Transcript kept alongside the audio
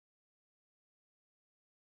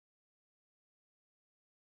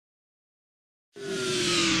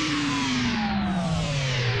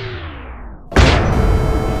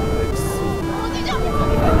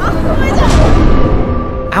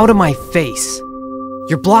out of my face.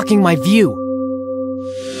 You're blocking my view.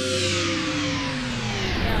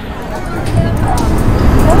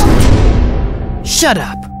 Shut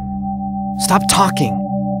up. Stop talking.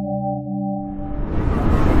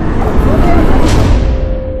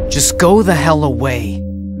 Just go the hell away.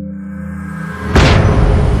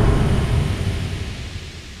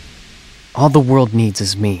 All the world needs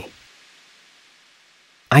is me.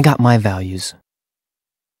 I got my values.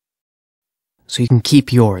 So you can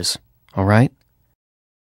keep yours, all right?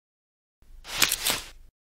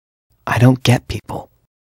 I don't get people.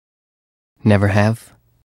 Never have,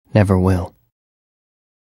 never will.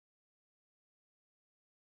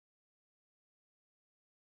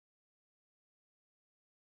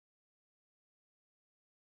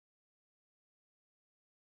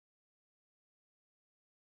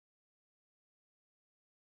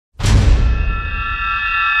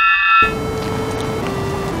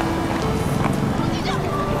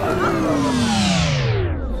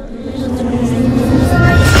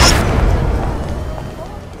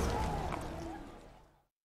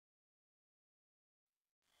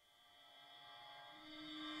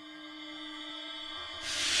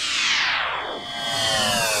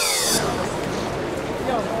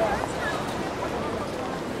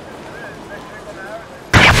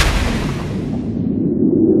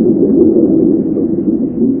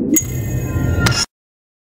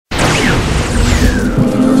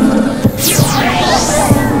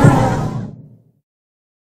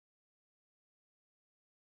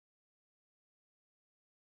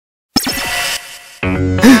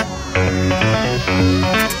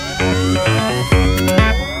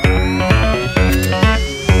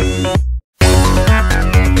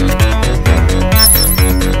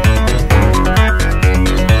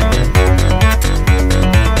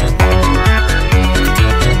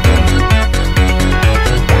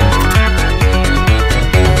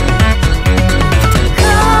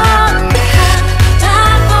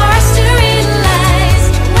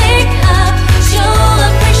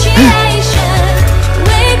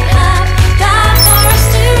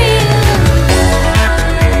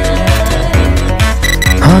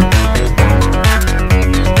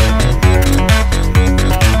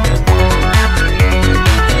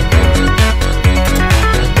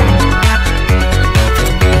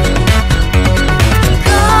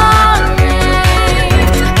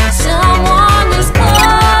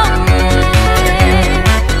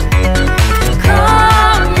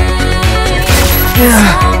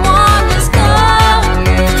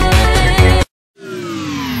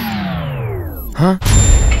 Huh?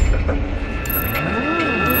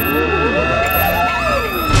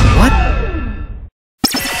 What?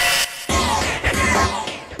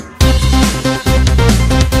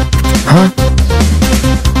 Huh?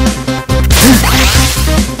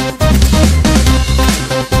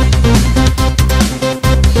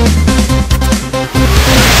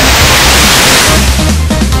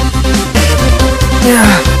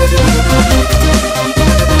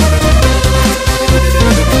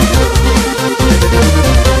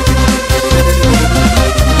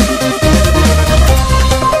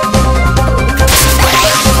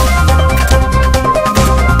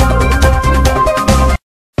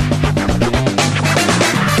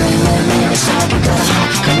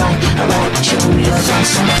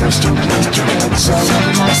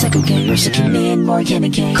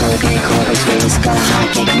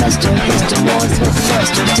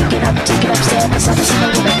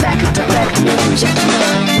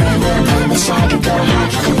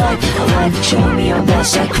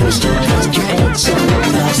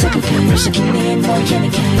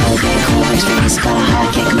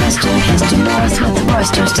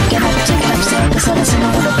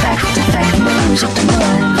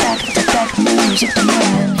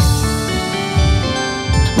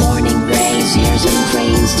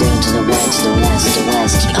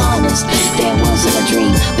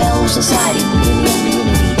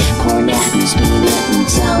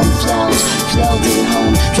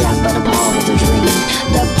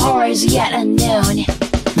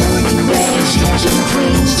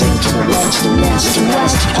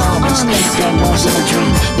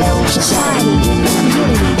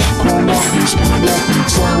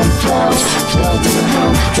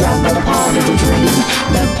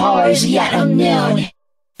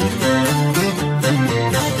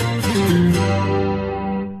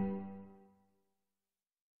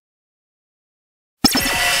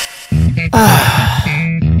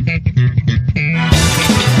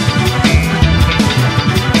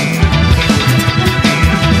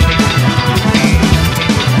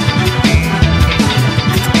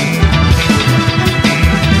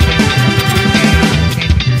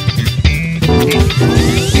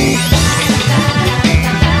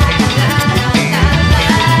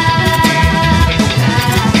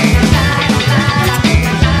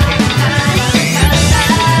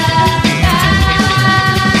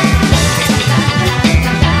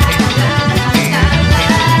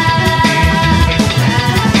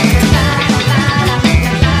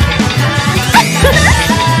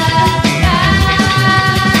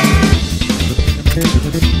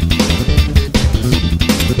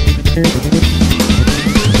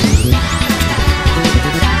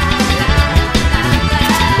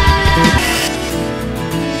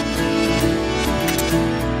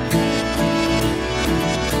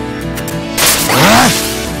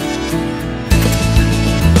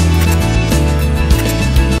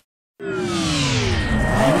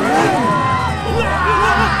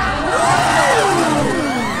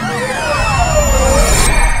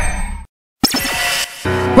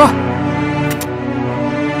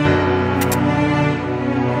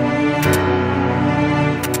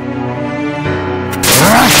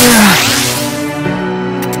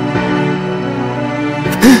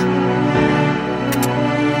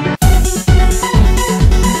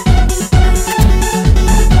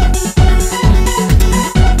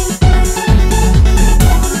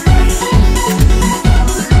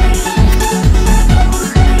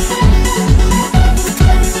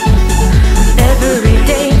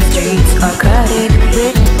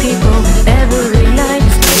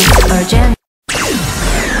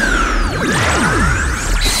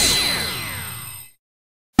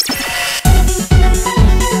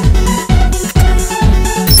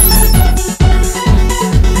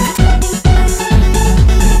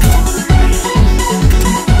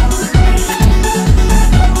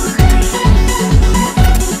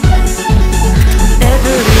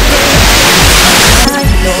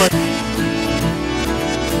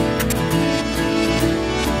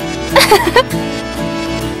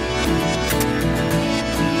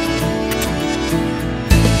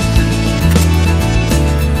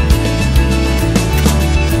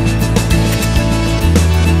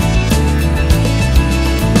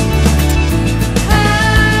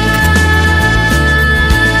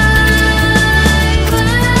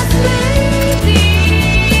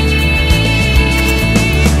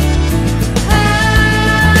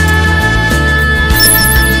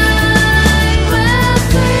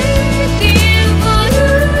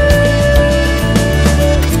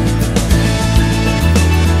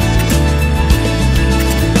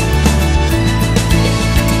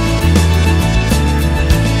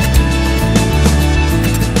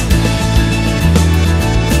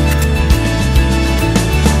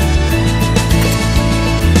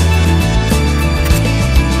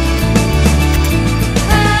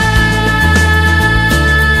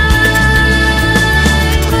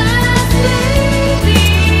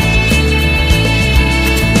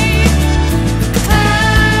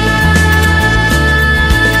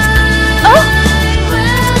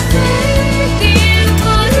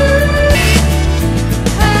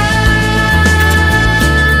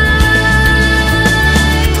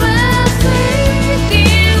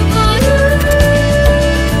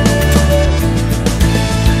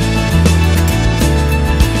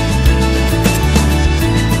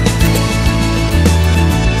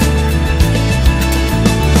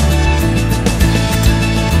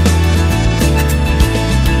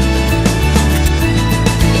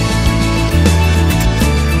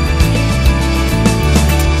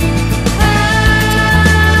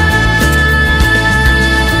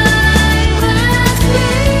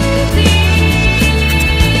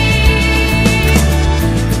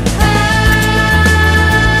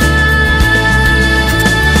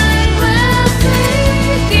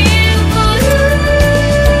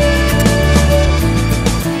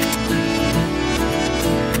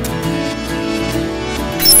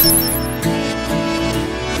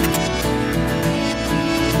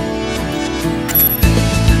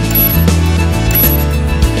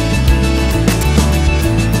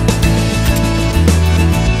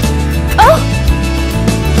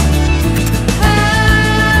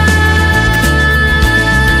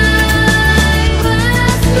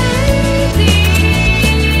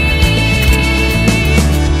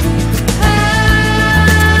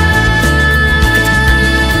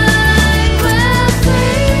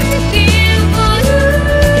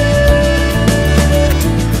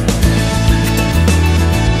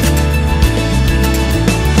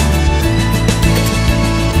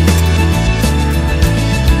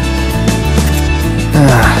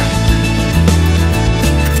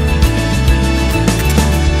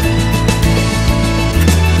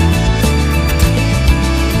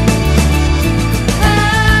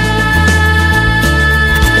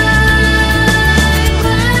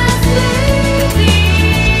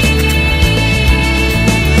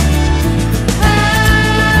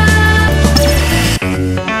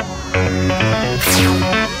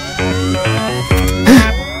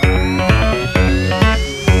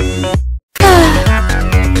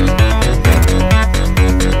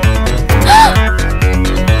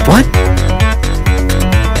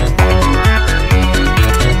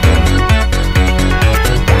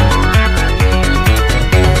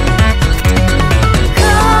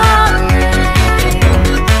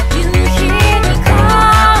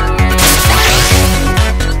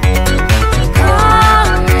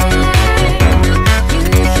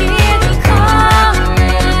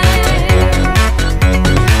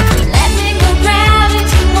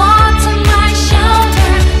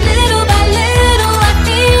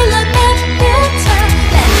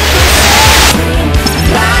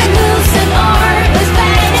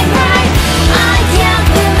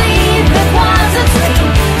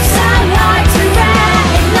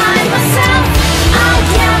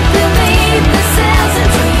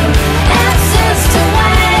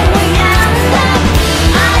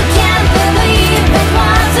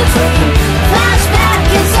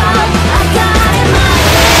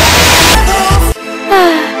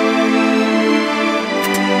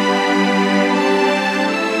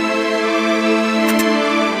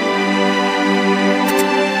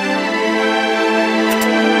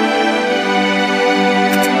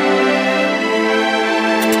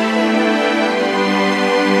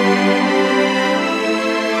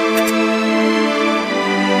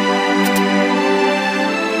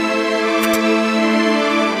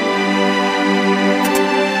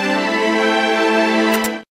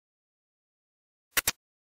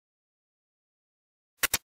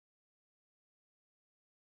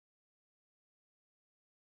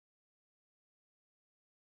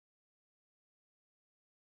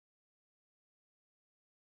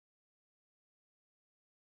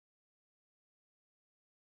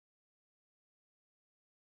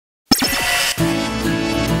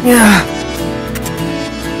 Yeah.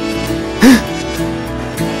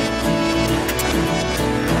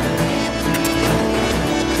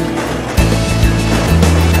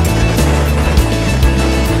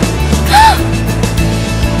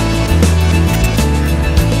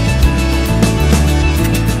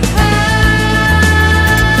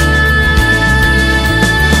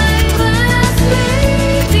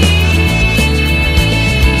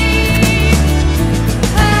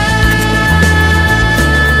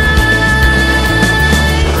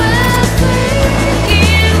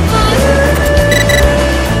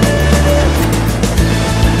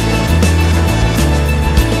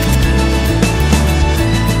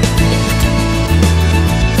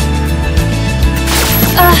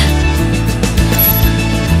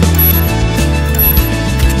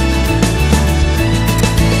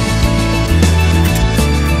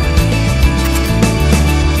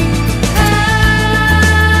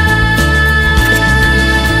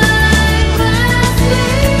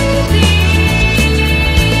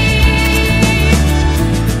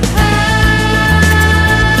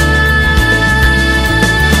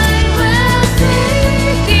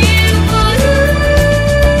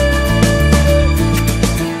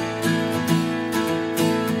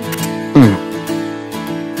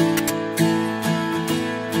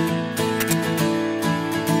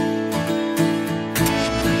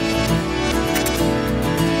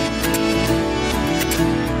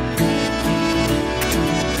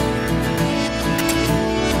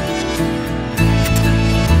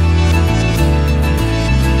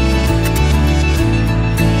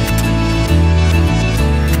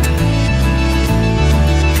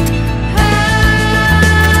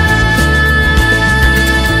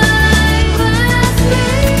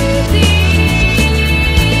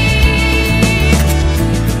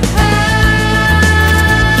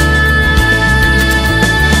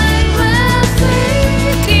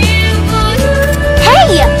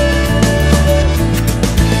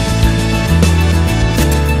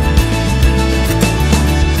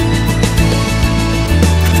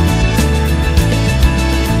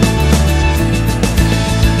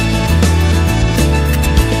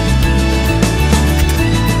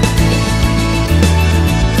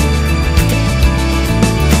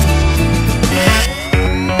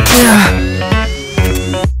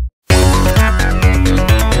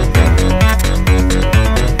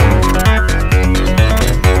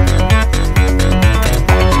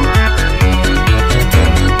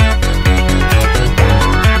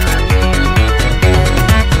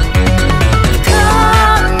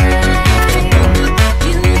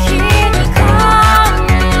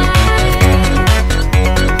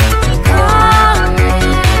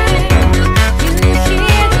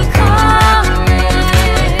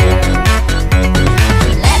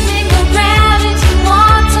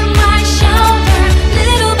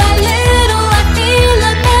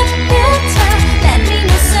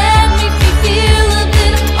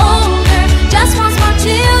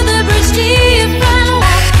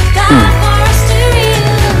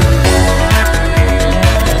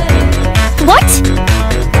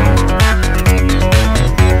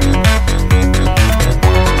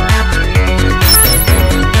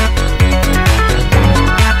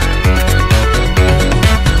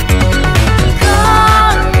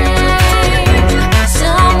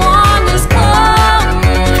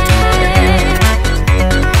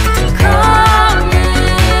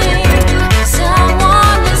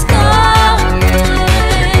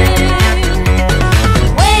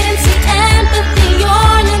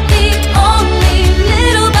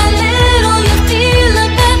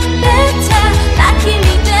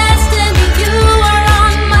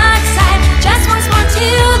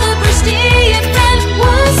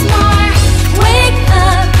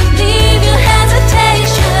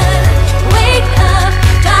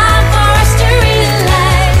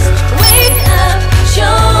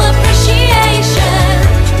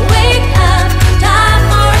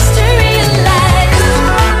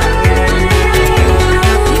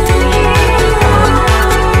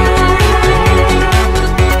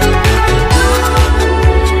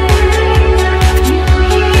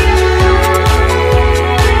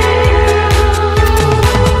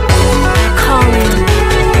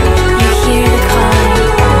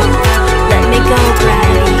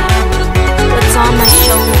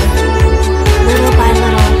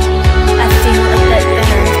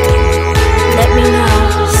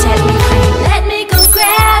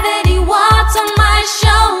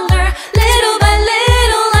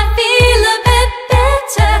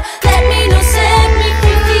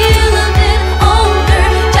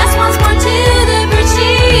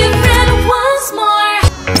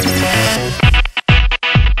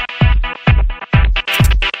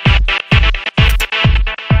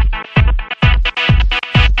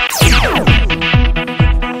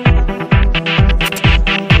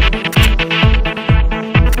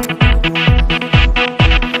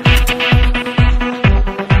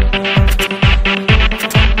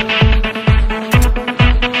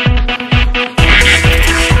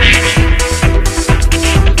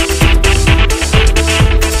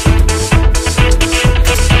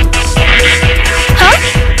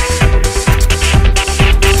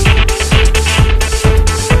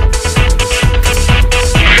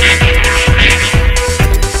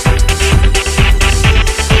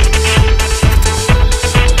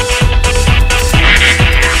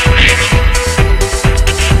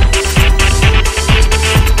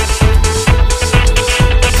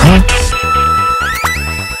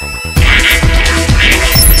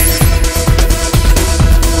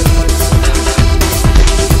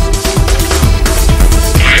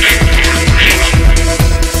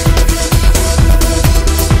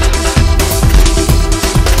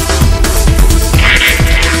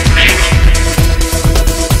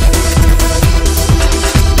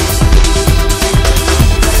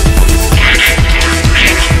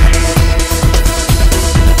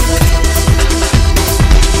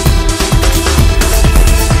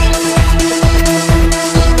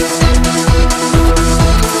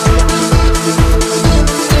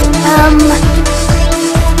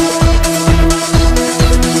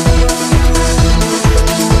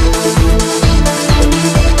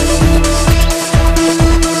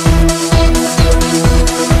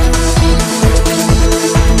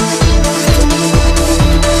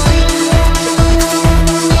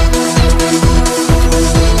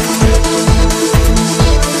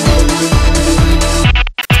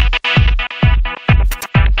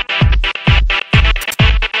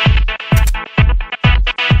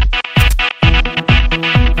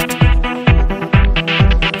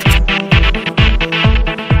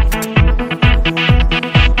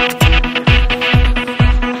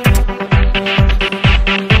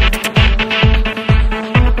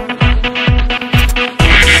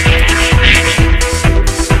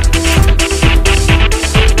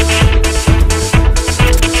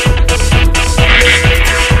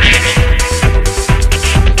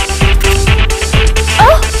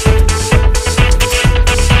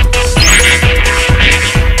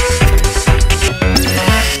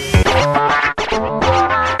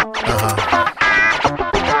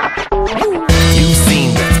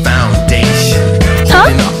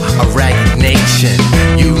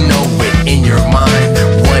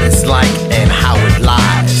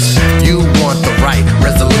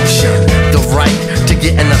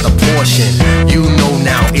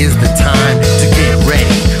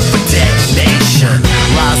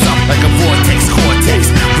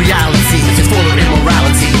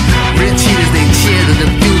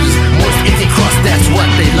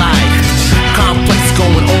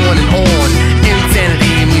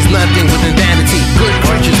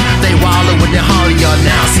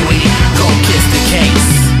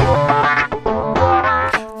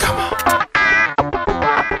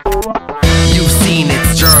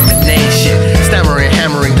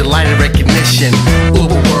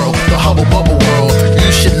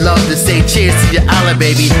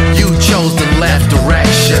 baby. You chose the left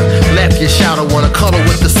direction. Left your shadow on a color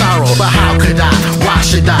with the sorrow. But how could I? Why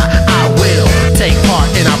should I will take part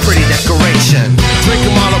in our pretty decoration. Drink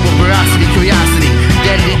them all up with veracity, curiosity.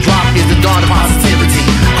 Deadly drop is the dawn of positivity.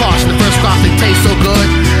 Caution, the first cross, they taste so good.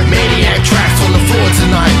 Maniac tracks on the floor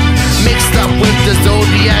tonight. Mixed up with the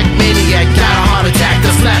Zodiac maniac. Got a heart attack, the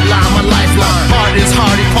flatline, my lifeline. Heart is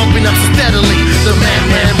hardy, pumping up so steadily. The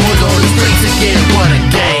madman boys on the streets again. What a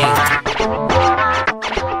game.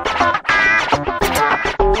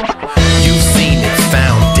 You've seen its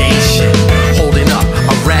foundation, holding up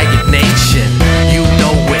a ragged nation. You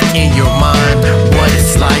know it in your mind, what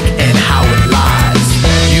it's like and how it lies.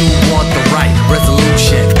 You want the right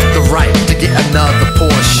resolution, the right to get another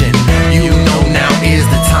portion. You know now is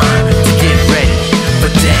the time to get ready for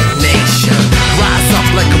detonation. Rise up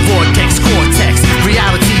like a vortex, cortex.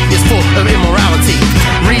 Reality is full of immorality.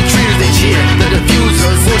 Retreaters they cheer, the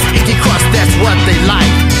diffusers, voice icky crust, that's what they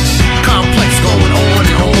like. Complex going on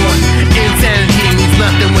and on. Insanity means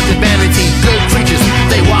nothing with the vanity. Good creatures,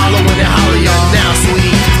 they wallow in their holly. Now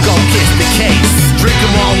sweetie, go kiss the case. Drink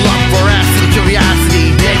them all up, veracity,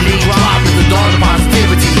 curiosity. Deadly drop is the dawn of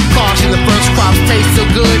positivity. Caution, the first crops taste so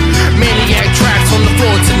good. Maniac tracks on the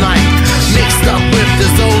floor tonight. Mixed up with the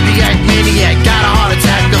Zodiac maniac. Got a heart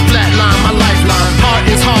attack, the flatline, my lifeline. Heart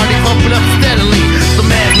is hardy, pumping up steadily. The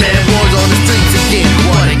madman boys on the streets again.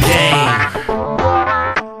 What a game.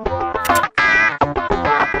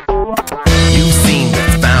 You've seen the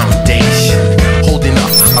foundation, holding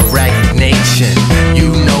up a ragged nation.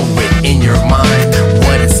 You know it in your mind,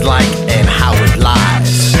 what it's like and how it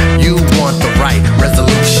lies. You want the right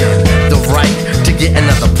resolution, the right to get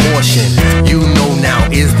another portion. You know now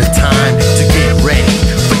is the time to get ready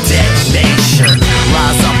for detonation.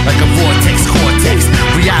 Rise up like a vortex, cortex.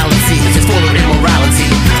 Reality is full of immorality.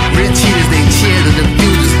 Rich cheaters, they cheer the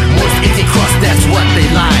diffusers. Moist icky crust, that's what they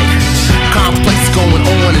like. Complex going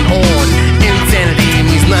on and on. Insanity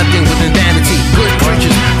means nothing within vanity. Good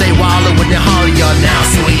creatures, they wallow in their holly. Now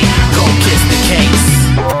sweetie, go kiss the case.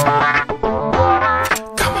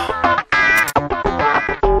 Come on.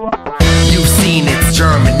 You've seen its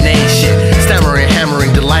germination, stammering,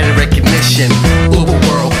 hammering, delighted recognition. Uber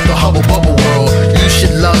world, the hubble bubble world. You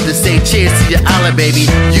should love to say cheers to your ally, baby.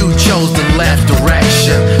 You chose the left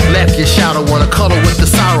direction. Left your shadow on a color with the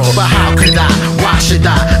sorrow. But how could I? Why should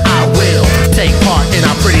I will take part in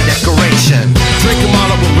our pretty decoration. Drink them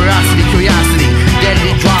all up with veracity, curiosity.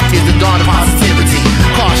 Deadly drop is the dawn of positivity.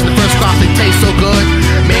 Caution, the first cross, they taste so good.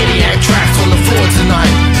 Maniac tracks on the floor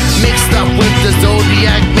tonight. Mixed up with the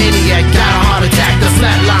Zodiac maniac. Got a heart attack, the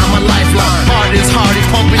flatline, my lifeline. Heart is hardy,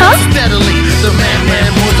 pumping up steadily. The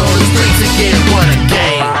madman boys on the streets again. What a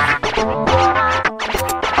game.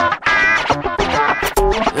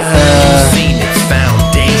 You've seen its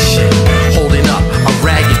foundation, holding up a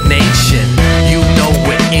ragged nation. You know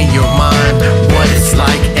it in your mind, what it's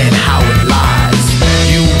like and how it lies.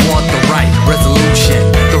 You want the right resolution,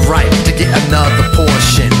 the right to get another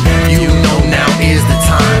portion. You know now is the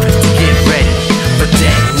time to get ready for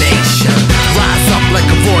detonation. Rise up like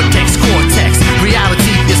a vortex, cortex.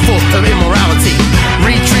 Reality is full of immorality.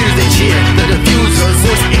 Retreaters they cheer, the diffusers,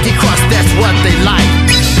 voice icky crust, that's what they like.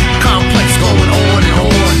 Complex going on and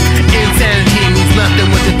on. Insanity means nothing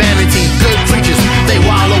with the vanity. Good creatures, they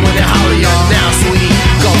wallow in their holly. Now sweetie,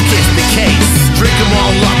 go kiss the case. Drink them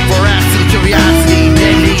all up, veracity, curiosity.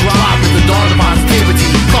 Deadly drop is the dawn of positivity.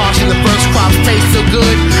 Caution, the first crops taste so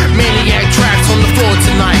good. Maniac tracks on the floor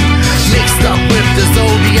tonight. Mixed up with the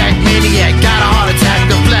Zodiac maniac. Got a heart attack,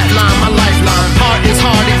 the flatline, my lifeline. Heart is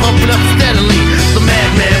hardy, pumping up steadily. The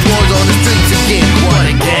madman boys on the streets again. What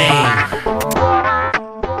a game.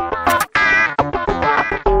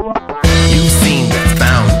 You've seen the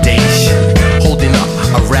foundation, holding up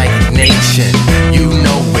a ragged nation. You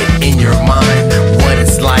know it in your mind, what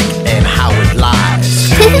it's like and how it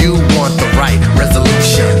lies. You want the right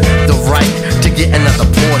resolution, the right to get another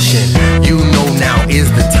portion. You know now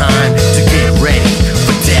is the time to get ready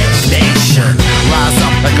for detonation. Rise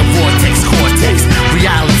up like a vortex, cortex.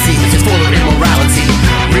 Reality is full of immorality.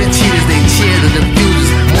 Rich cheaters, they cheer the diffusers.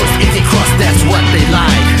 Moist icky crust, that's what they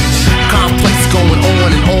like. Complex going on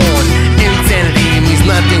and on. Insanity means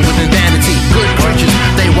nothing within vanity. Good creatures,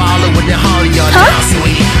 they wallow in their holly. Now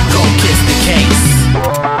sweetie, go kiss the case.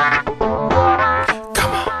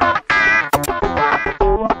 Come on.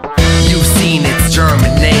 You've seen its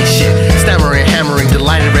germination, stammering, hammering,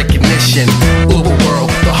 delighted recognition. Uber world,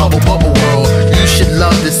 the hubble bubble world. You should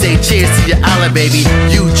love to say cheers to your ally, baby.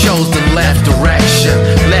 You chose the left direction.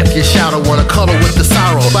 Left your shadow on a color with the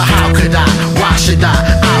sorrow. But how could I? Why should I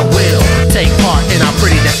will take part in our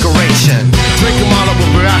pretty decoration. Drink them all up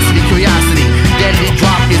with veracity, curiosity. Deadly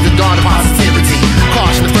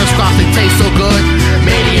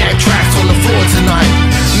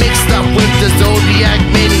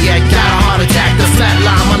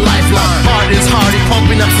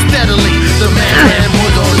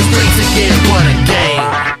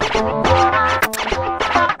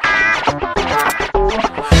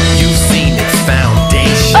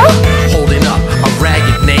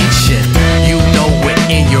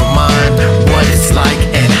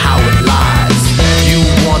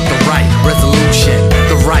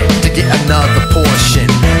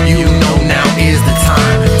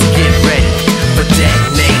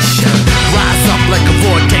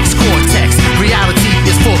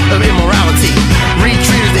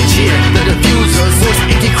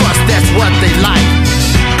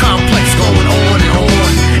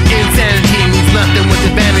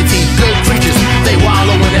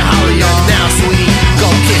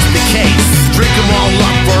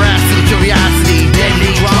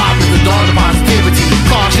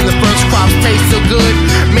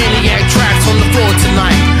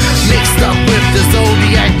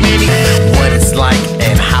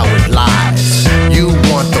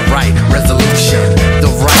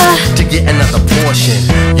portion.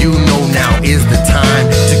 You know now is the time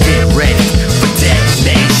to get ready for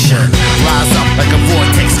detonation. Rise up like a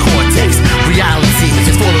vortex, cortex. Reality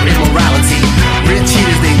is full of immorality. Rich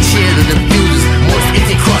cheaters, they cheer the diffusers. Moist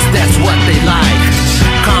itchy crust, that's what they like.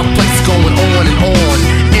 Complex going on and on.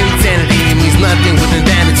 Insanity means nothing within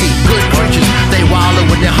vanity. Good creatures, they wallow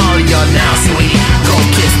when they're holly. Now, sweetie, go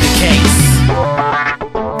kiss the case.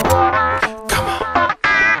 Come on.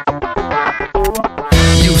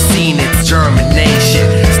 You've seen its germination.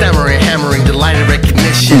 Stammering, hammering, delighted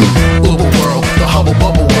recognition. Uber world, the hubble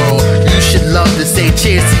bubble world. You should love to say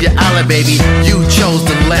cheers to your ally, baby. You chose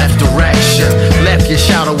the left direction. Left your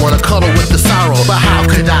shadow, wanna cuddle with the sorrow. But how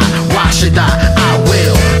could I? Why should I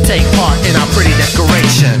will take part in our pretty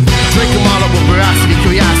decoration. Drink them all up with veracity,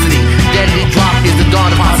 curiosity. Deadly drop is the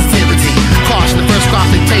dawn of positivity. Caution, the first cross,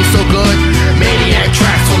 they taste so good. Maniac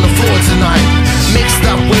tracks on the floor tonight. Mixed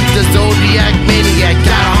up with the Zodiac maniac.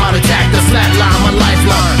 Got a heart attack, the flat line, my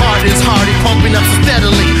lifeline. Heart is hardy, pumping up so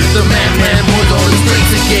steadily. The madman boys on the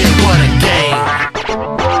streets again. What a game.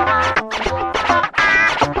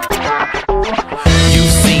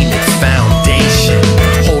 You've seen its foundation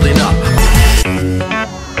holding up.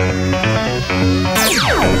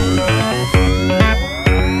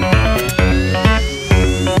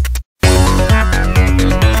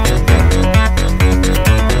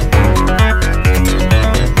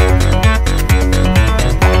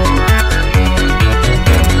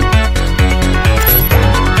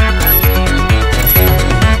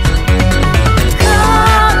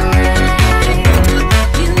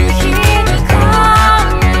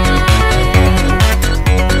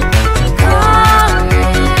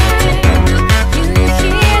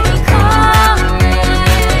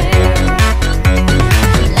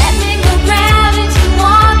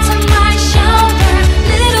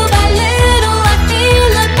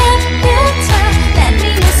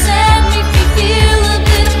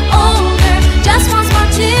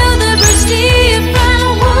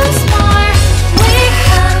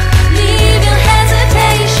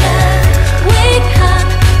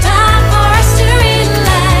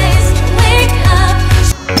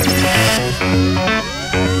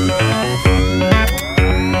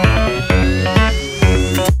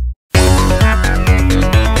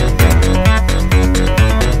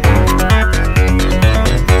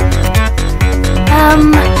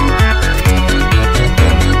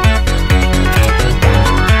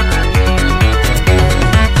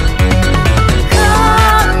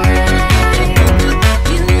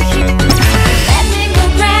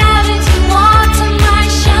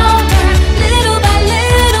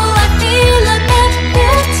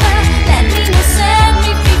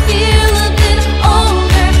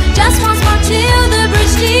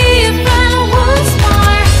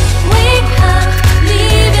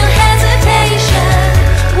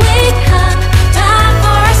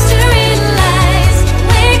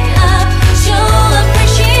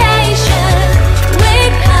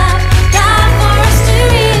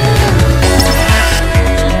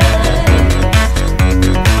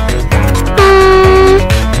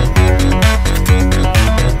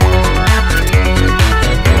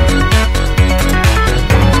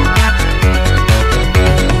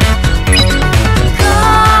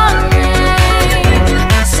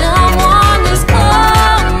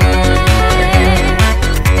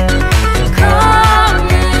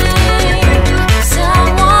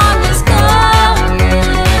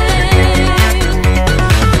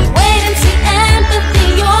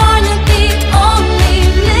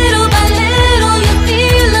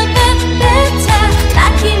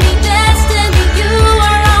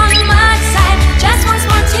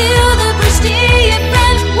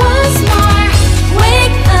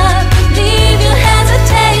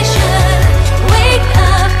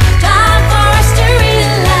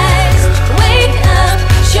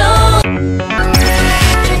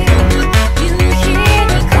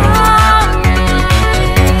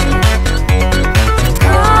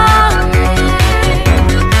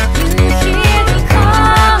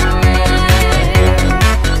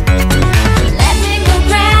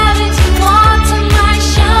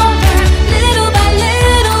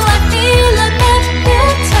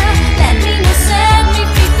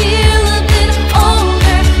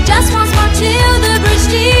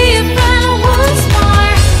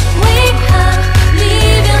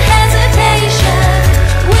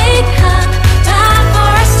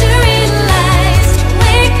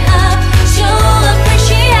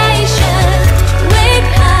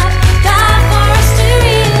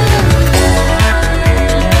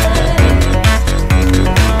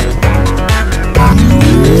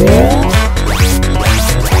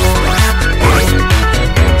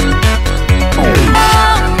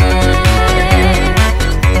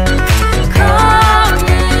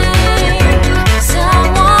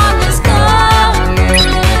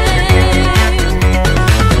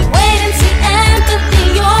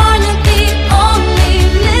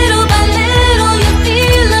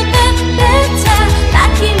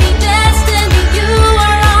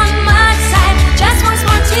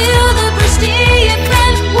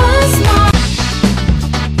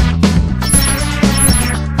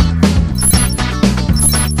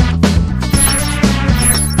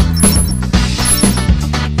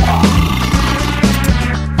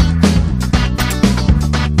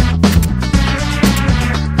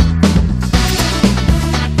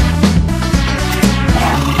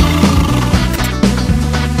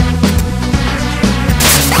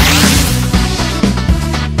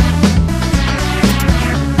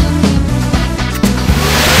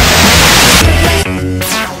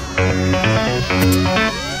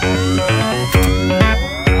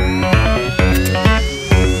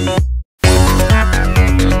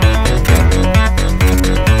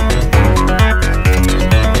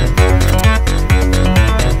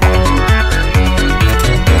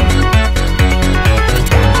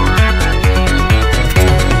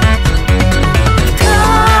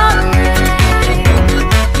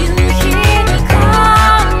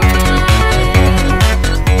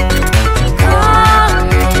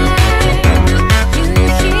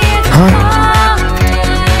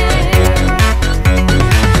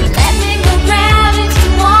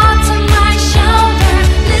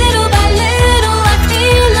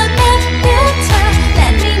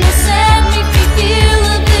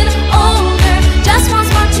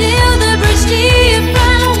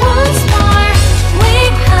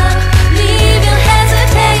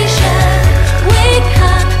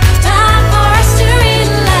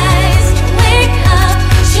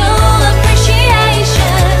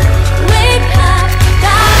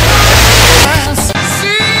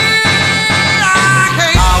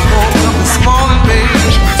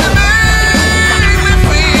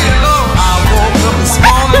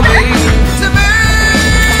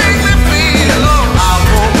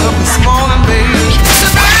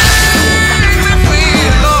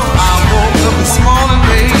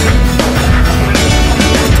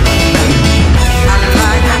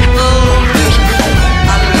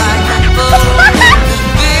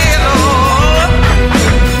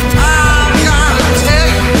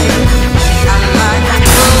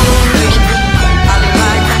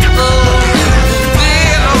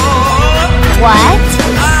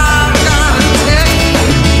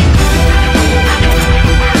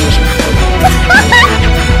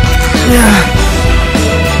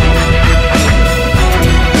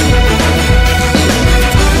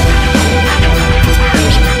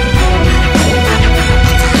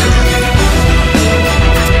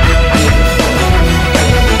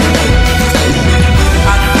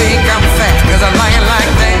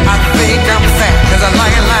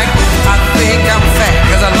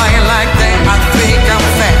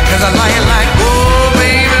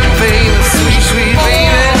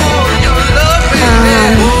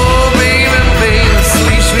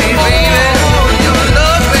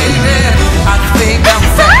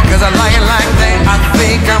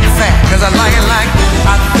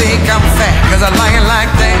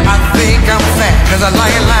 like that. I think I'm fat, cause I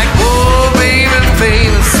like it like, oh baby,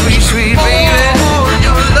 baby, sweet, sweet baby. Oh,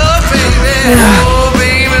 your love, baby. Oh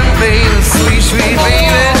baby, baby, sweet, sweet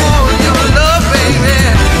baby. Oh, your love, baby.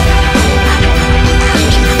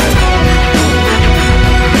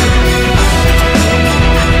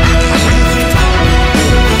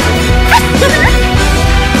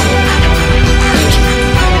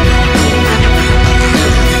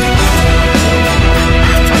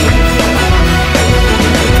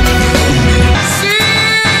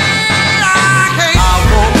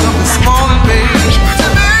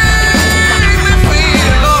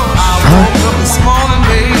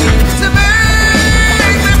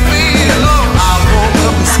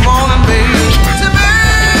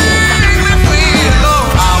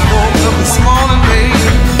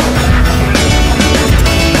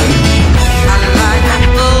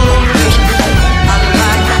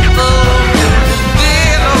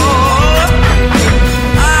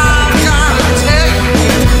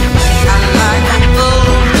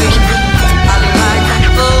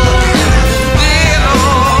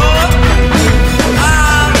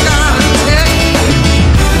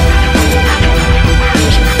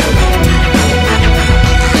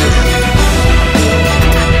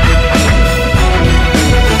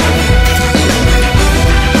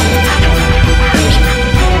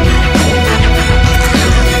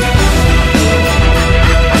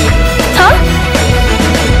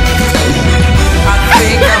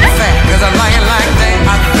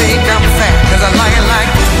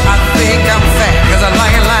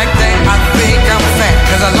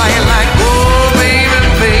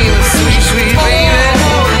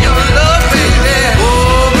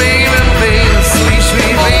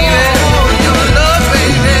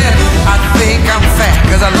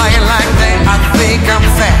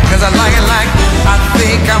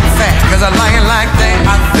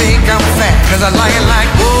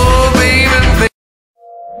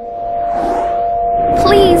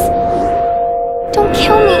 Please, don't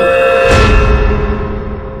kill me.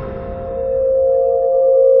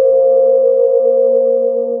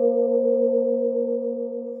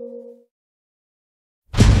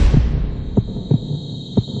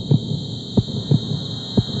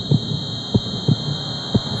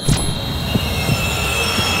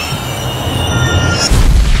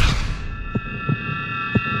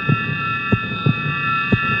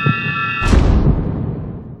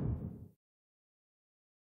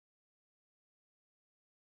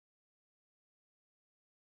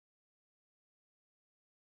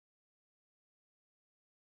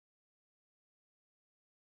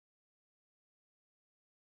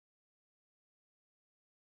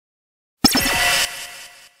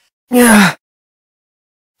 Yeah.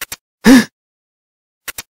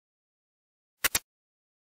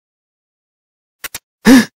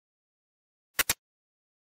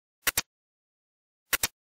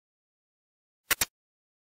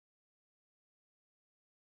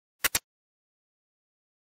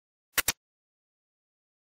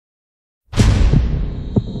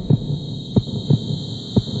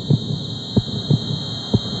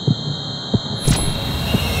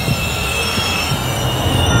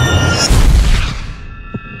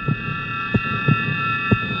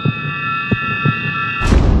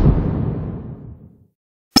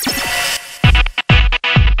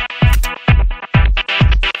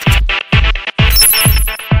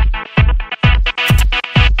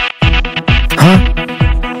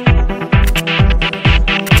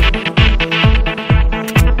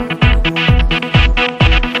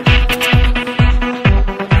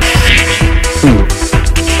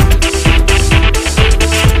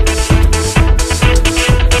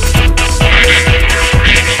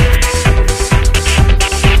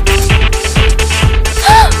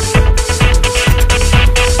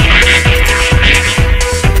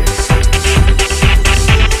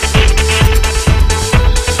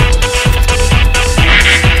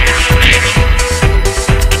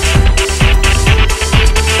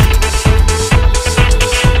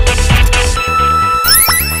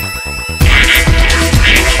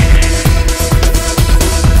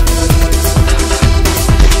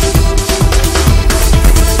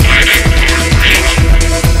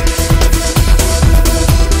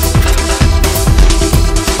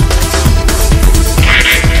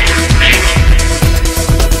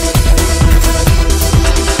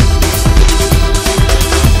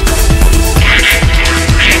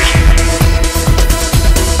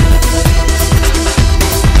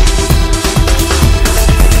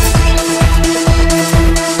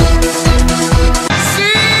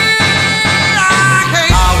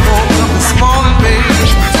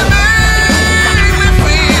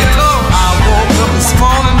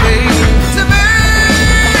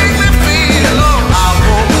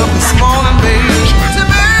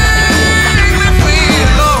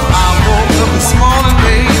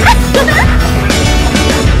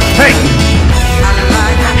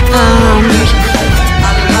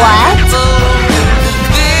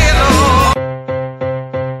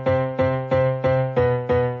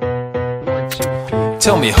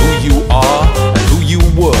 Tell me who you are and who you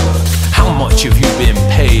were. How much have you been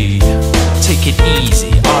paid? Take it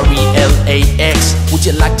easy, RELAX. Would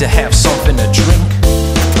you like to have something to drink?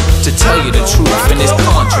 To tell you the truth, in this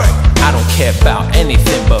contract, I don't care about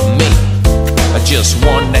anything but me. I just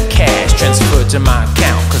want that cash transferred to my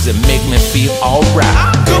account, cause it make me feel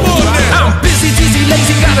alright. Come on now! I'm busy, dizzy,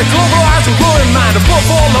 lazy, got a globalized and growing mind. Above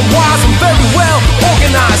all, I'm wise, I'm very well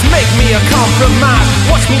organized. Make me a compromise.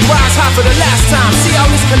 Watch me rise high for the last time. See how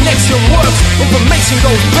this connection works. Information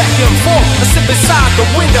goes back and forth. I sit beside the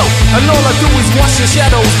window, and all I do is watch the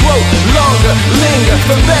shadows grow. Longer, linger,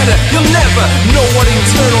 for better. You'll never know what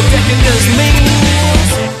internal decadence means.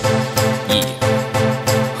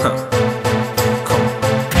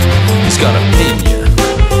 Got opinion,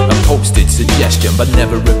 a posted suggestion, but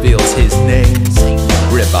never reveals his name.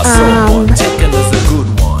 Read by someone taken as a good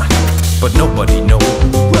one, but nobody knows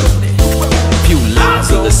who wrote it. Few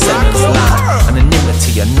lines of the sentence line,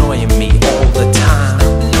 anonymity annoying me all the time.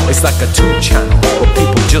 It's like a 2-channel where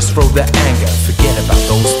people just throw their anger, forget about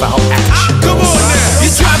those foul actions. Come on now!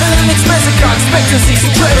 You're driving an expensive car, expectancy,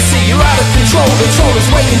 supremacy. You're out of control, control is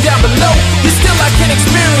waiting down below. You're still like an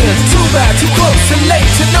experience, too bad, too close, too late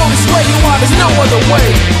to notice where you are, there's no other way.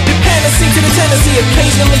 Dependency to the tendency,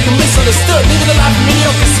 occasionally you're misunderstood. Living a life of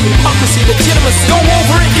mediocrity, hypocrisy, legitimacy. Go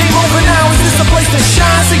over it, game over now, is this a place to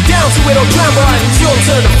shine? Sit down to it or drown, right? It's your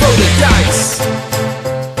turn to throw the dice.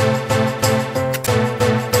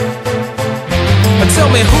 Tell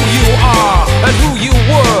me who you are and who you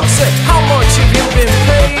were. Say, how much have you been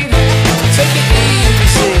paid? Take it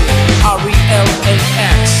easy,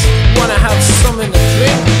 RELAX. Wanna have something to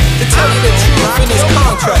drink? To tell you the truth, in this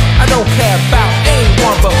contract, I don't care about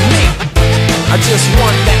anyone but me. I just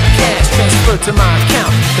want that cash transferred to my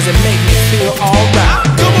account, cause it made me feel alright.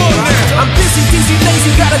 Come on now! I'm busy, dizzy,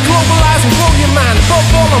 lazy, gotta globalize and blow your mind. Above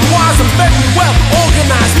all, I'm wise, I'm very well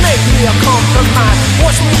organized. Make me a compromise.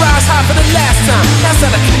 Watch me rise high for the last time. That's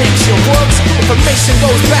how the connection works. Information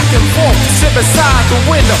goes back and forth. Sit beside the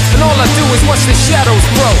window, and all I do is watch the shadows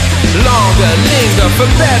grow. Longer, linger, for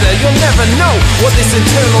better. You'll never know what this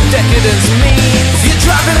internal decadence means. You're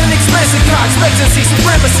driving an expensive car, expectancy,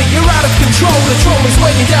 supremacy. You're out of control, control is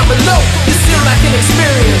waiting down below. You still lack an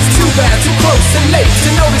experience, too bad, too close, too late to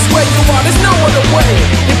notice where you are, there's no other way.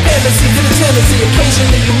 Dependency to the tendency,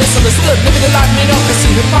 occasionally you misunderstood. Living a life mediocrity,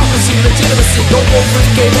 hypocrisy, legitimacy. Go over it,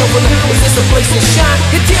 game over now, is this a place to shine?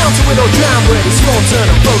 Get down to it or drown, where it's your turn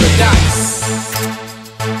to throw the dice.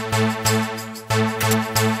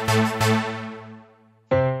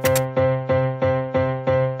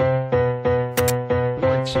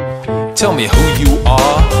 Tell me who you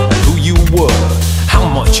are and who you were. How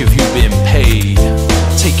much have you been paid?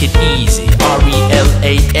 Take it easy,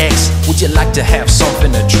 RELAX. Would you like to have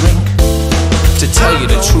something to drink? To tell you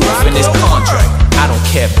the truth, in this contract, I don't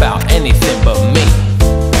care about anything but me.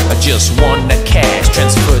 I just want that cash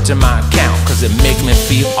transferred to my account, cause it make me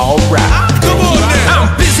feel alright. Come on now!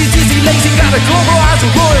 I'm busy, dizzy, lazy, got a globalized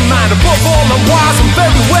and growing mind. Above all, I'm wise, I'm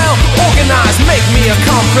very well organized. Make me a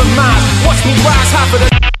compromise. Watch me rise high for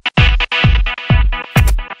the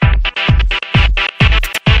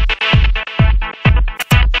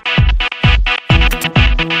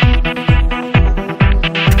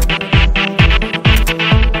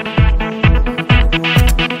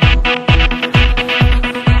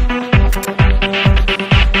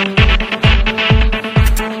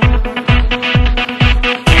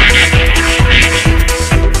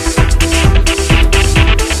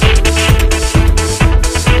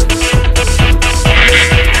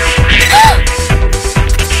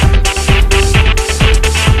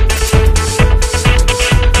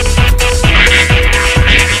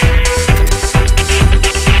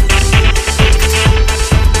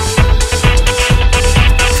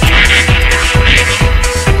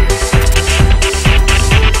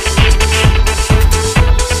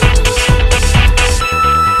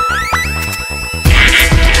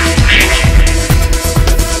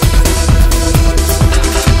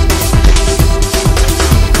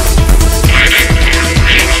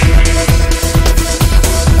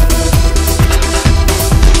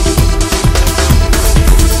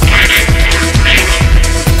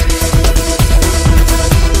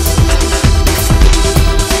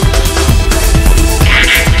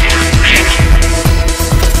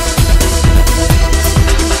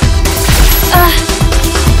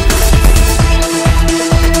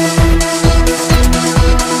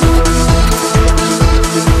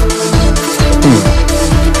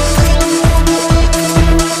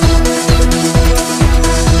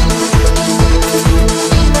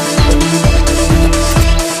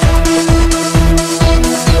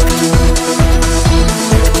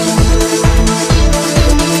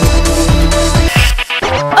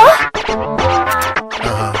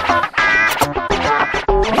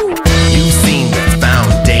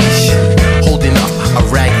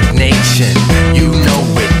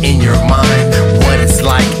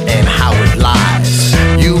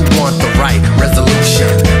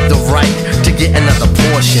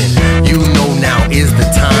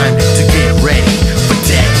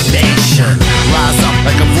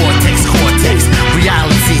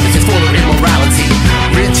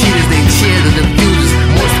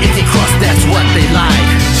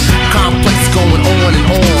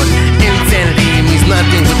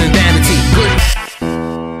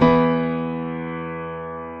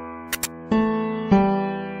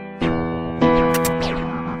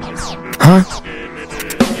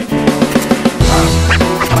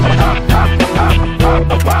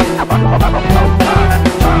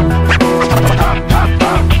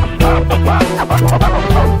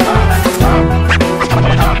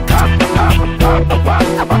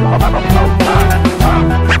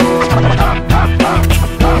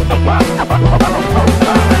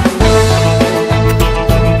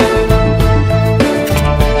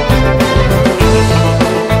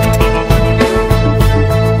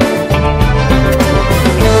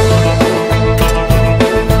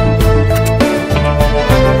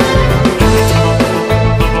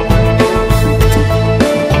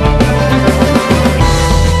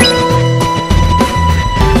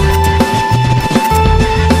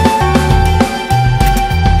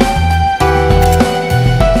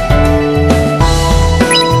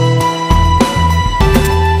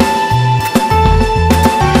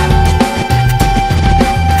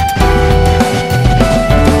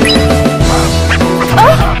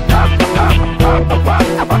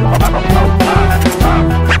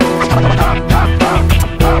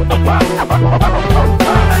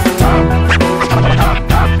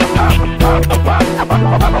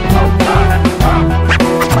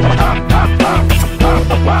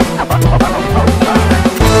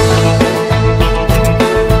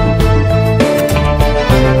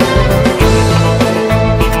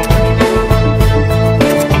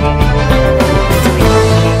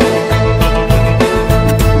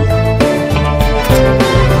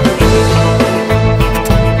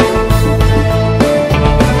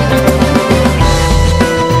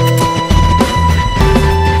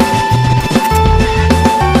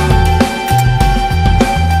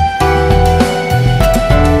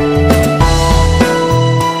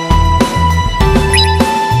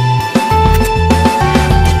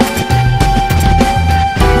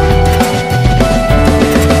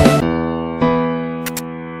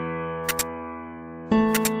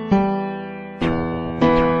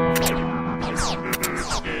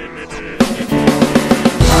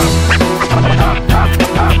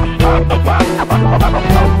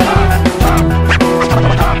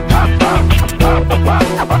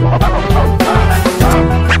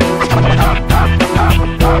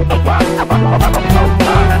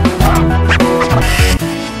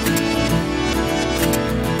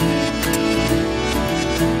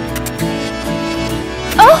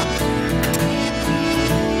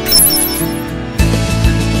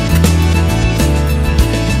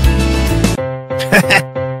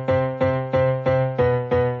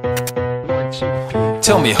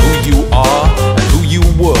Tell me who you are and who you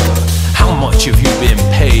were. How much have you been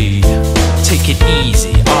paid? Take it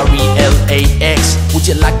easy, RELAX. Would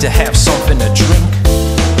you like to have something to drink?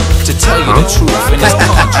 To tell you the truth in this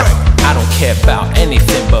contract, I don't care about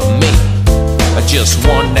anything but me. I just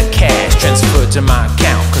want the cash transferred to my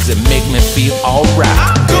account, cause it make me feel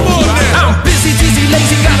alright. Come on now! I'm busy, dizzy,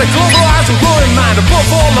 lazy, got a globalized and growing mind. Above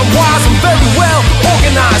all, I'm wise, I'm very well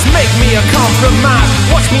organized. Make me a compromise.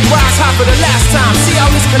 Watch me rise high for the last time. See how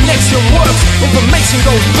this connection works. Information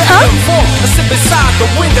goes back and forth. I sit beside the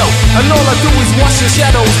window, and all I do is watch the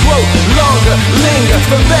shadows grow. Longer, linger,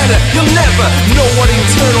 for better. You'll never know what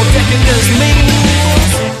eternal decadence means.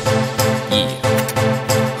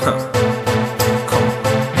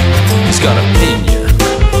 Got opinion,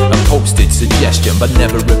 a posted suggestion, but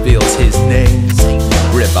never reveals his name.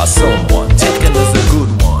 Read by someone, taken as a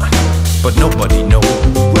good one, but nobody knows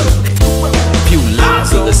who wrote it. Few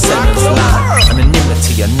lies of the sentence line,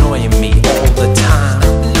 anonymity annoying me all the time.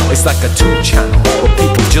 It's like a two-channel where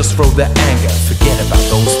people just throw their anger, forget about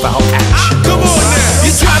those foul actions. Come on now!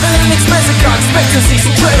 You're driving an expensive car, expectancy,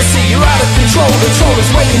 supremacy. You're out of control, control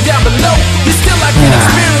is waiting down below. You're still like an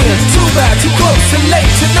experience, too bad, too close, too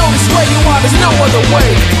late to notice where you are, there's no other way.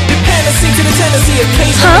 Dependency to the tendency,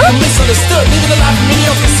 occasionally misunderstood, living a life of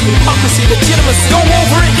mediocrity, hypocrisy, legitimacy. Go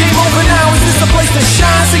over it, game over now, is this a place to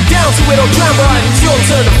shine? Sit down to it or drown right, it's your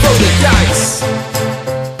turn to throw the dice.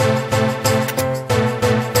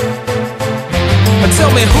 Tell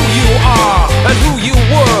me who you are and who you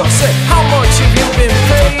were. Say, how much have you been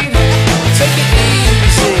paid? Take it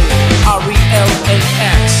easy,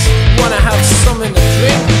 RELAX. Wanna have something to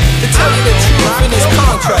drink? To tell you the truth in this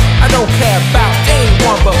contract, I don't care about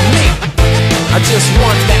anyone but me. I just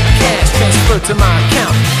want that cash transferred to my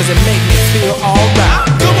account, cause it made me feel alright.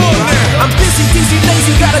 Come on now! I'm busy, dizzy,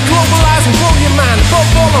 lazy, gotta globalize and grow your mind. Above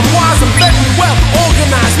all, I'm wise, I'm very well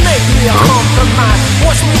organized. Make me a compromise.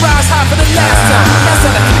 Watch me rise high for the last time. That's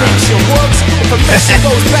how the connection works. Information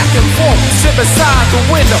goes back and forth. Sit beside the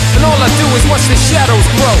window, and all I do is watch the shadows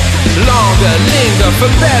grow. Longer, linger, for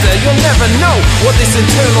better. You'll never know what this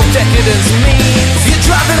internal decadence means. You're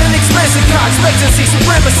driving an expensive car, expectancy,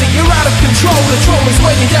 supremacy. You're out of control. Control is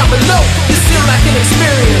waiting down below. You still lack an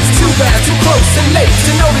experience. Too bad, too close, too late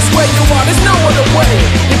to notice where you are. There's no other way.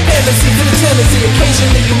 Dependency to the tendency.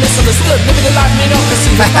 Occasionally you misunderstood. Living a life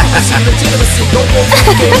mediocrity, hypocrisy, legitimacy. Go over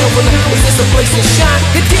the game over the. Is this a place to shine?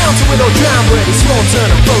 Get down to it or drown. Where it's your turn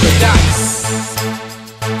to throw the dice.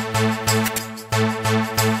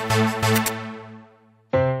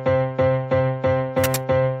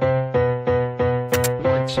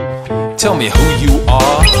 Tell me who you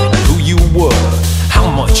are and who you were. How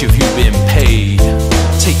much have you been paid?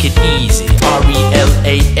 Take it easy,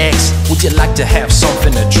 RELAX. Would you like to have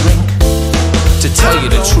something to drink? To tell you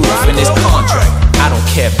the truth in this contract, I don't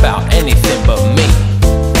care about anything but me.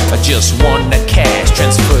 I just want the cash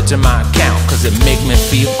transferred to my account, cause it make me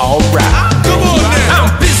feel alright. Come on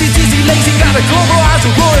now! I'm busy, dizzy, lazy, got a globalized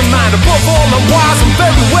and growing mind. Above all, I'm wise, I'm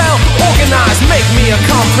very well organized. Make me a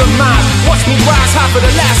compromise. Watch me rise high for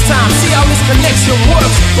the last time. See how this connection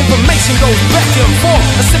works. Information goes back and forth.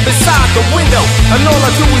 I sit beside the window, and all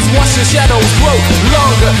I do is watch the shadows grow.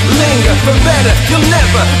 Longer, linger, for better. You'll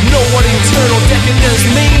never know what eternal decadence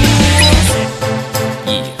means.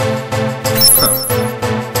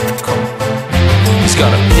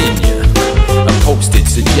 Got opinion, a posted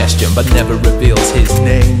suggestion, but never reveals his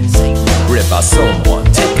name. Read by someone,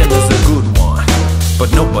 taken as a good one, but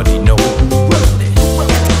nobody knows who wrote it.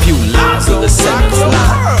 Few lies of the sentence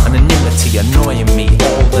line, anonymity annoying me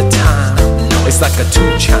all the time. It's like a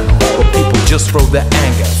two-channel where people just throw their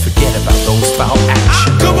anger, forget about those foul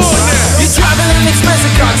actions. Come on now! You're driving an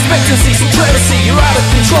expensive car, expectancy, supremacy. You're out of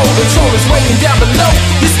control, control is waiting down below.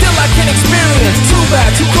 You still lack an experience, too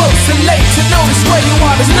bad, too close, too late to notice where you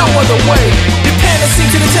are, there's no other way. Dependency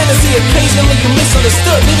to the tendency, occasionally you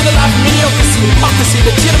misunderstood. Living a life of mediocrity, hypocrisy,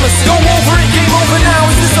 legitimacy. Go over it, game over now,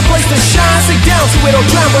 is this a place to shine? Sit down to it or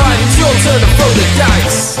drown right, it's your turn to throw the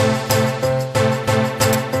dice.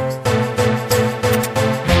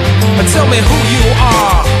 Tell me who you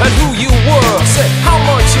are and who you were. Say, how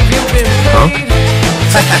much have you been paid?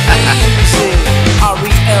 Take it easy,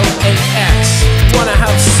 RELAX. Wanna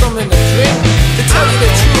have something to drink? To tell you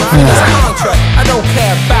the truth in this contract, I don't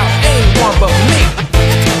care about anyone but me.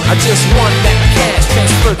 I just want that cash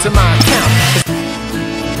transferred to my account.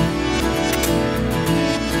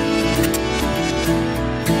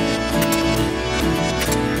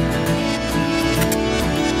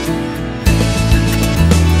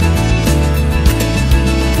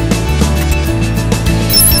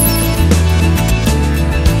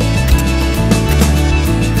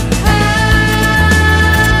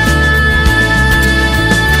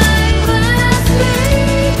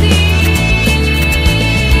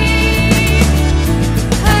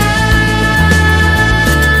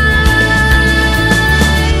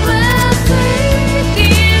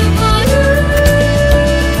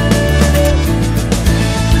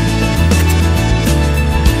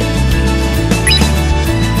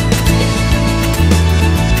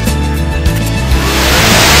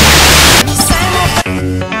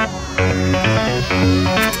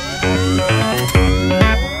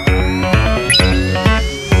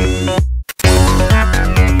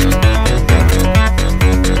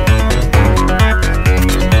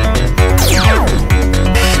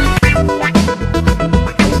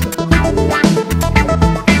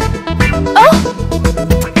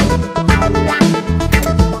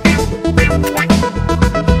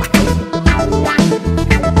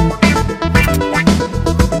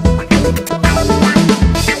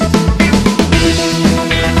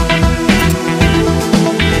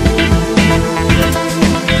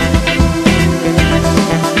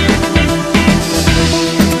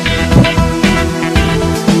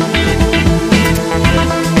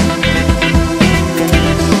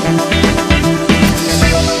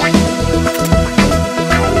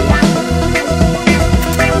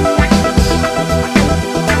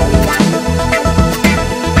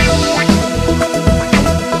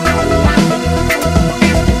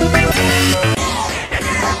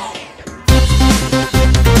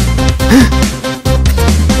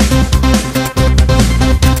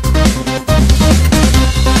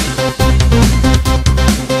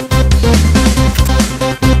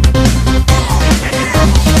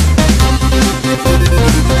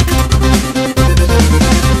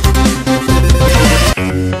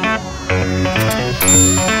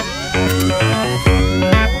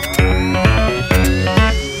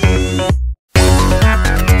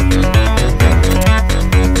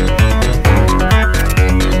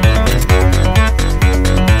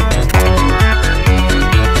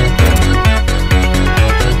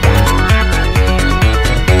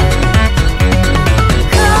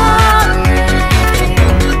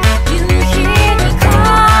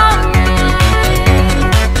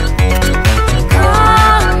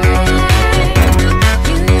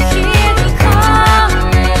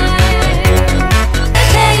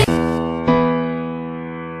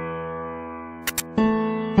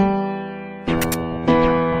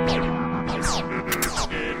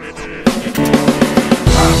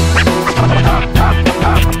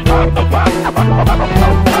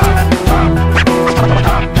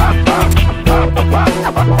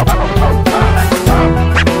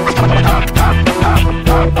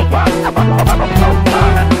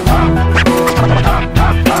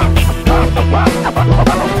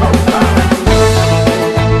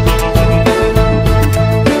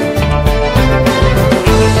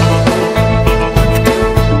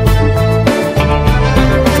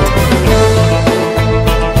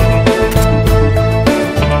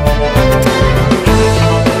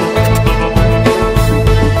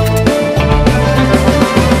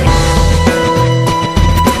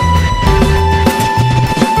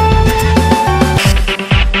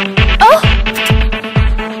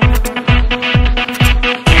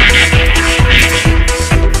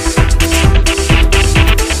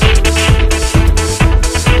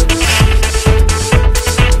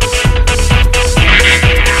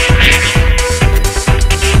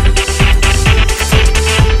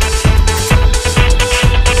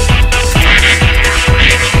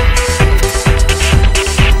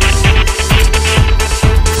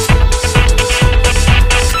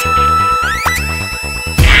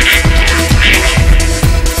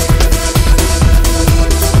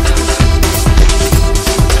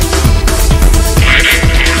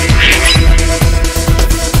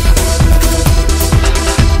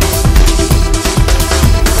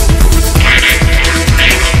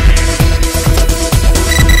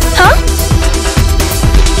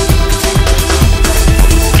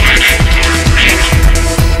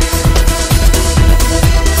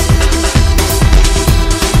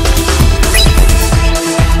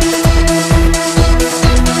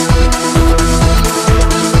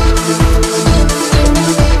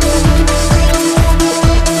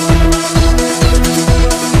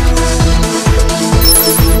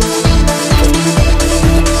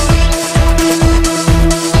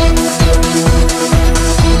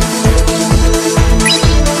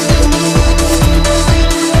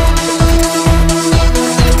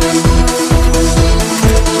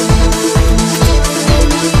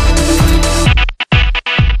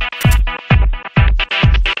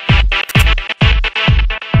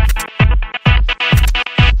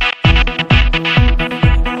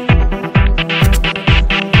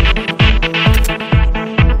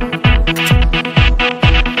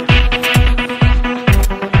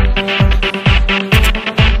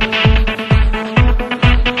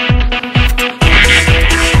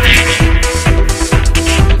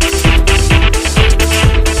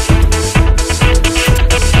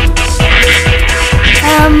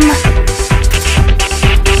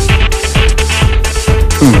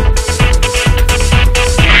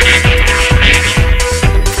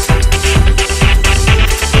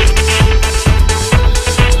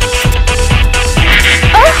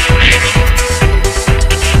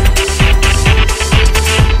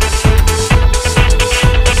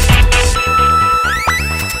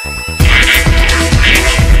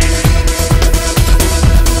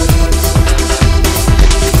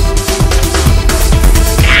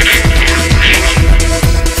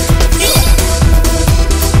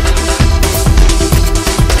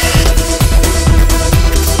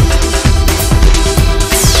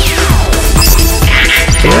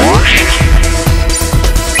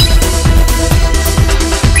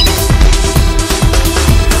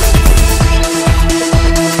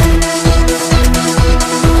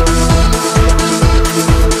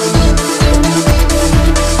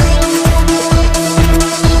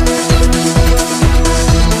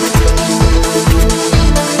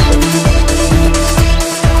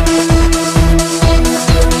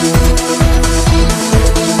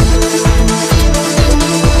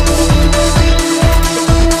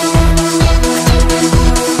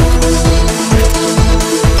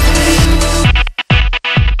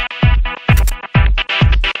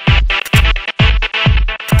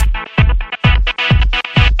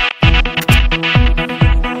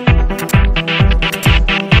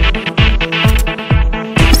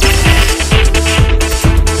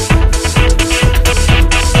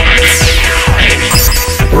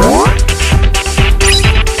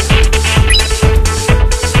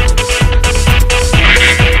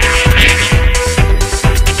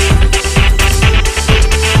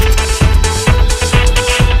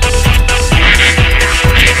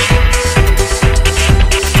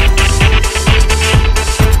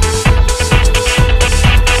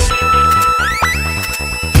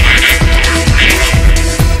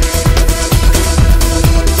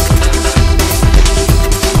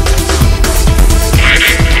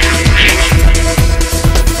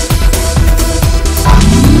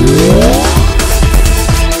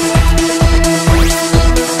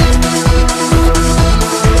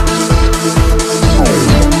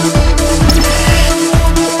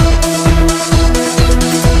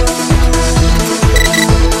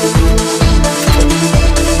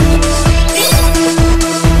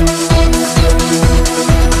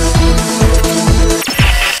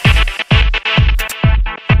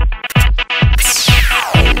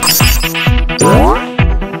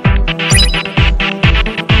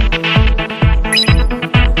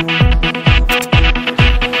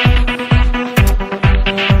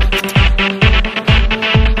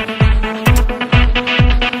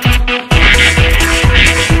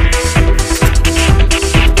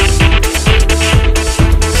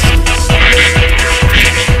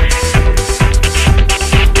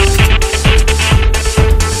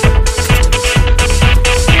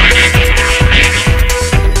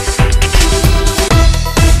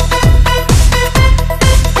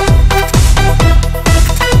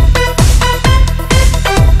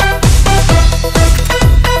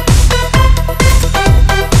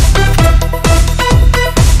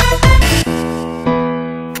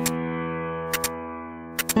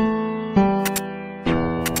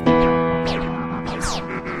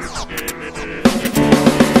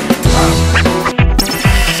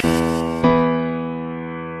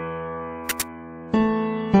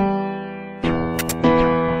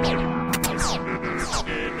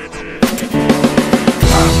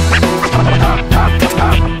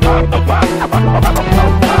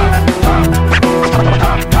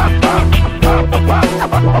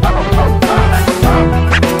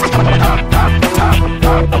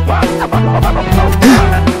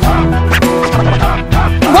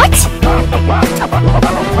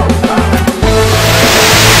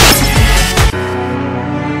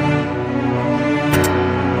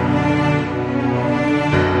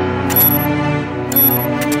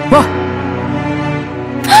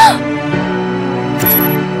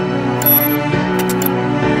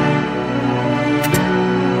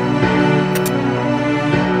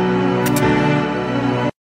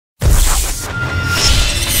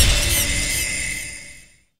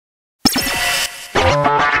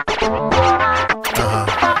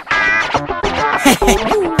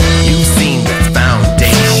 You've seen the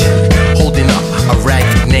foundation, holding up a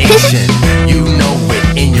ragged nation. You know it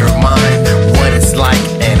in your mind, what it's like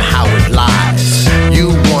and how it lies.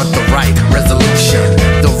 You want the right resolution,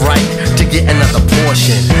 the right to get another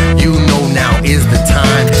portion. You know now is the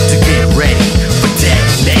time to get ready for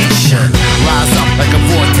detonation. Rise up like a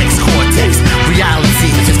vortex, cortex. Reality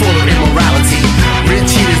is full of immorality. Rich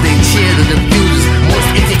cheaters, they cheer the diffusers. Most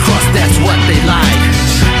empty crust, that's what they like.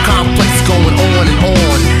 Complex going on and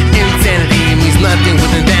on. Insanity means nothing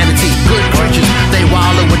within vanity. Good creatures, they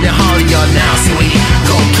wallow with their holly on now. Sweet,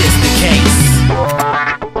 go kiss the case.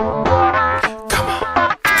 Come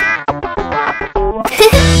on.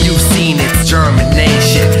 You've seen its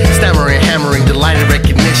germination, stammering, hammering, delighted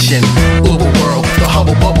recognition. Uber world, the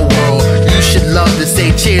hubble bubble world. You should love to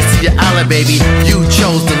say cheers to your ally, baby. You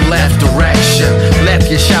chose the left direction. Left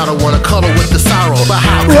your shadow on a color with the sorrow. But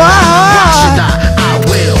how could why should I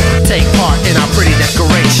will take part in our pretty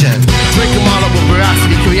decoration. Drink them all up with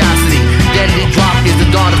veracity, curiosity. Getting it dropped is the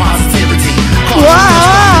dawn of positivity. Caution,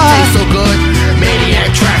 tastes so good.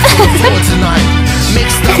 Maniac tracks on the floor tonight.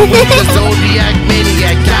 Mixed up with the Zodiac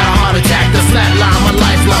maniac. Got a heart attack, the flat line, my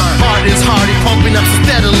lifeline. Heart is hardy, pumping up so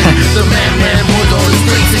steadily. The madman was on the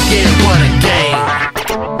streets again. What a game.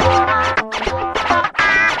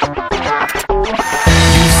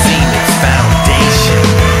 You've seen its foundation,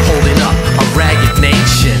 holding up a ragged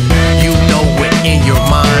nation. You know it in your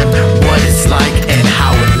mind, what it's like and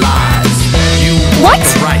how it lies. You want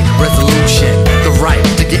the right resolution, the right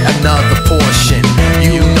to get another portion.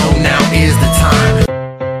 You know now is the time.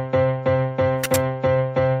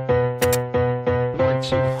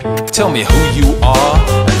 Tell me who you are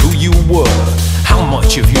and who you were. How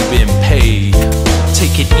much have you been paid?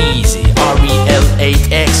 Take it easy,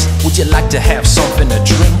 RELAX. Would you like to have something to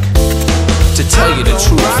drink? To tell you the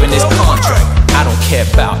truth, in this contract, I don't care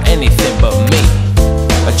about anything but me.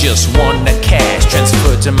 I just want the cash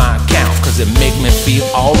transferred to my account, cause it make me feel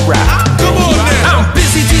alright. Come on now. I'm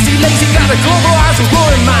busy, dizzy, lazy, got a globalized and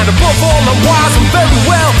growing mind. Above all, I'm wise and very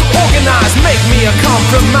well organized. Make me a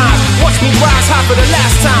compromise. Watch me rise high for the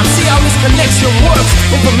last time. See how this connection works.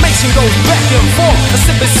 Information goes back and forth. I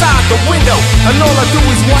sit beside the window, and all I do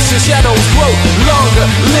is watch the shadows grow. Longer,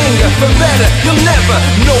 linger, for better. You'll never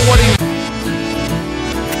know what it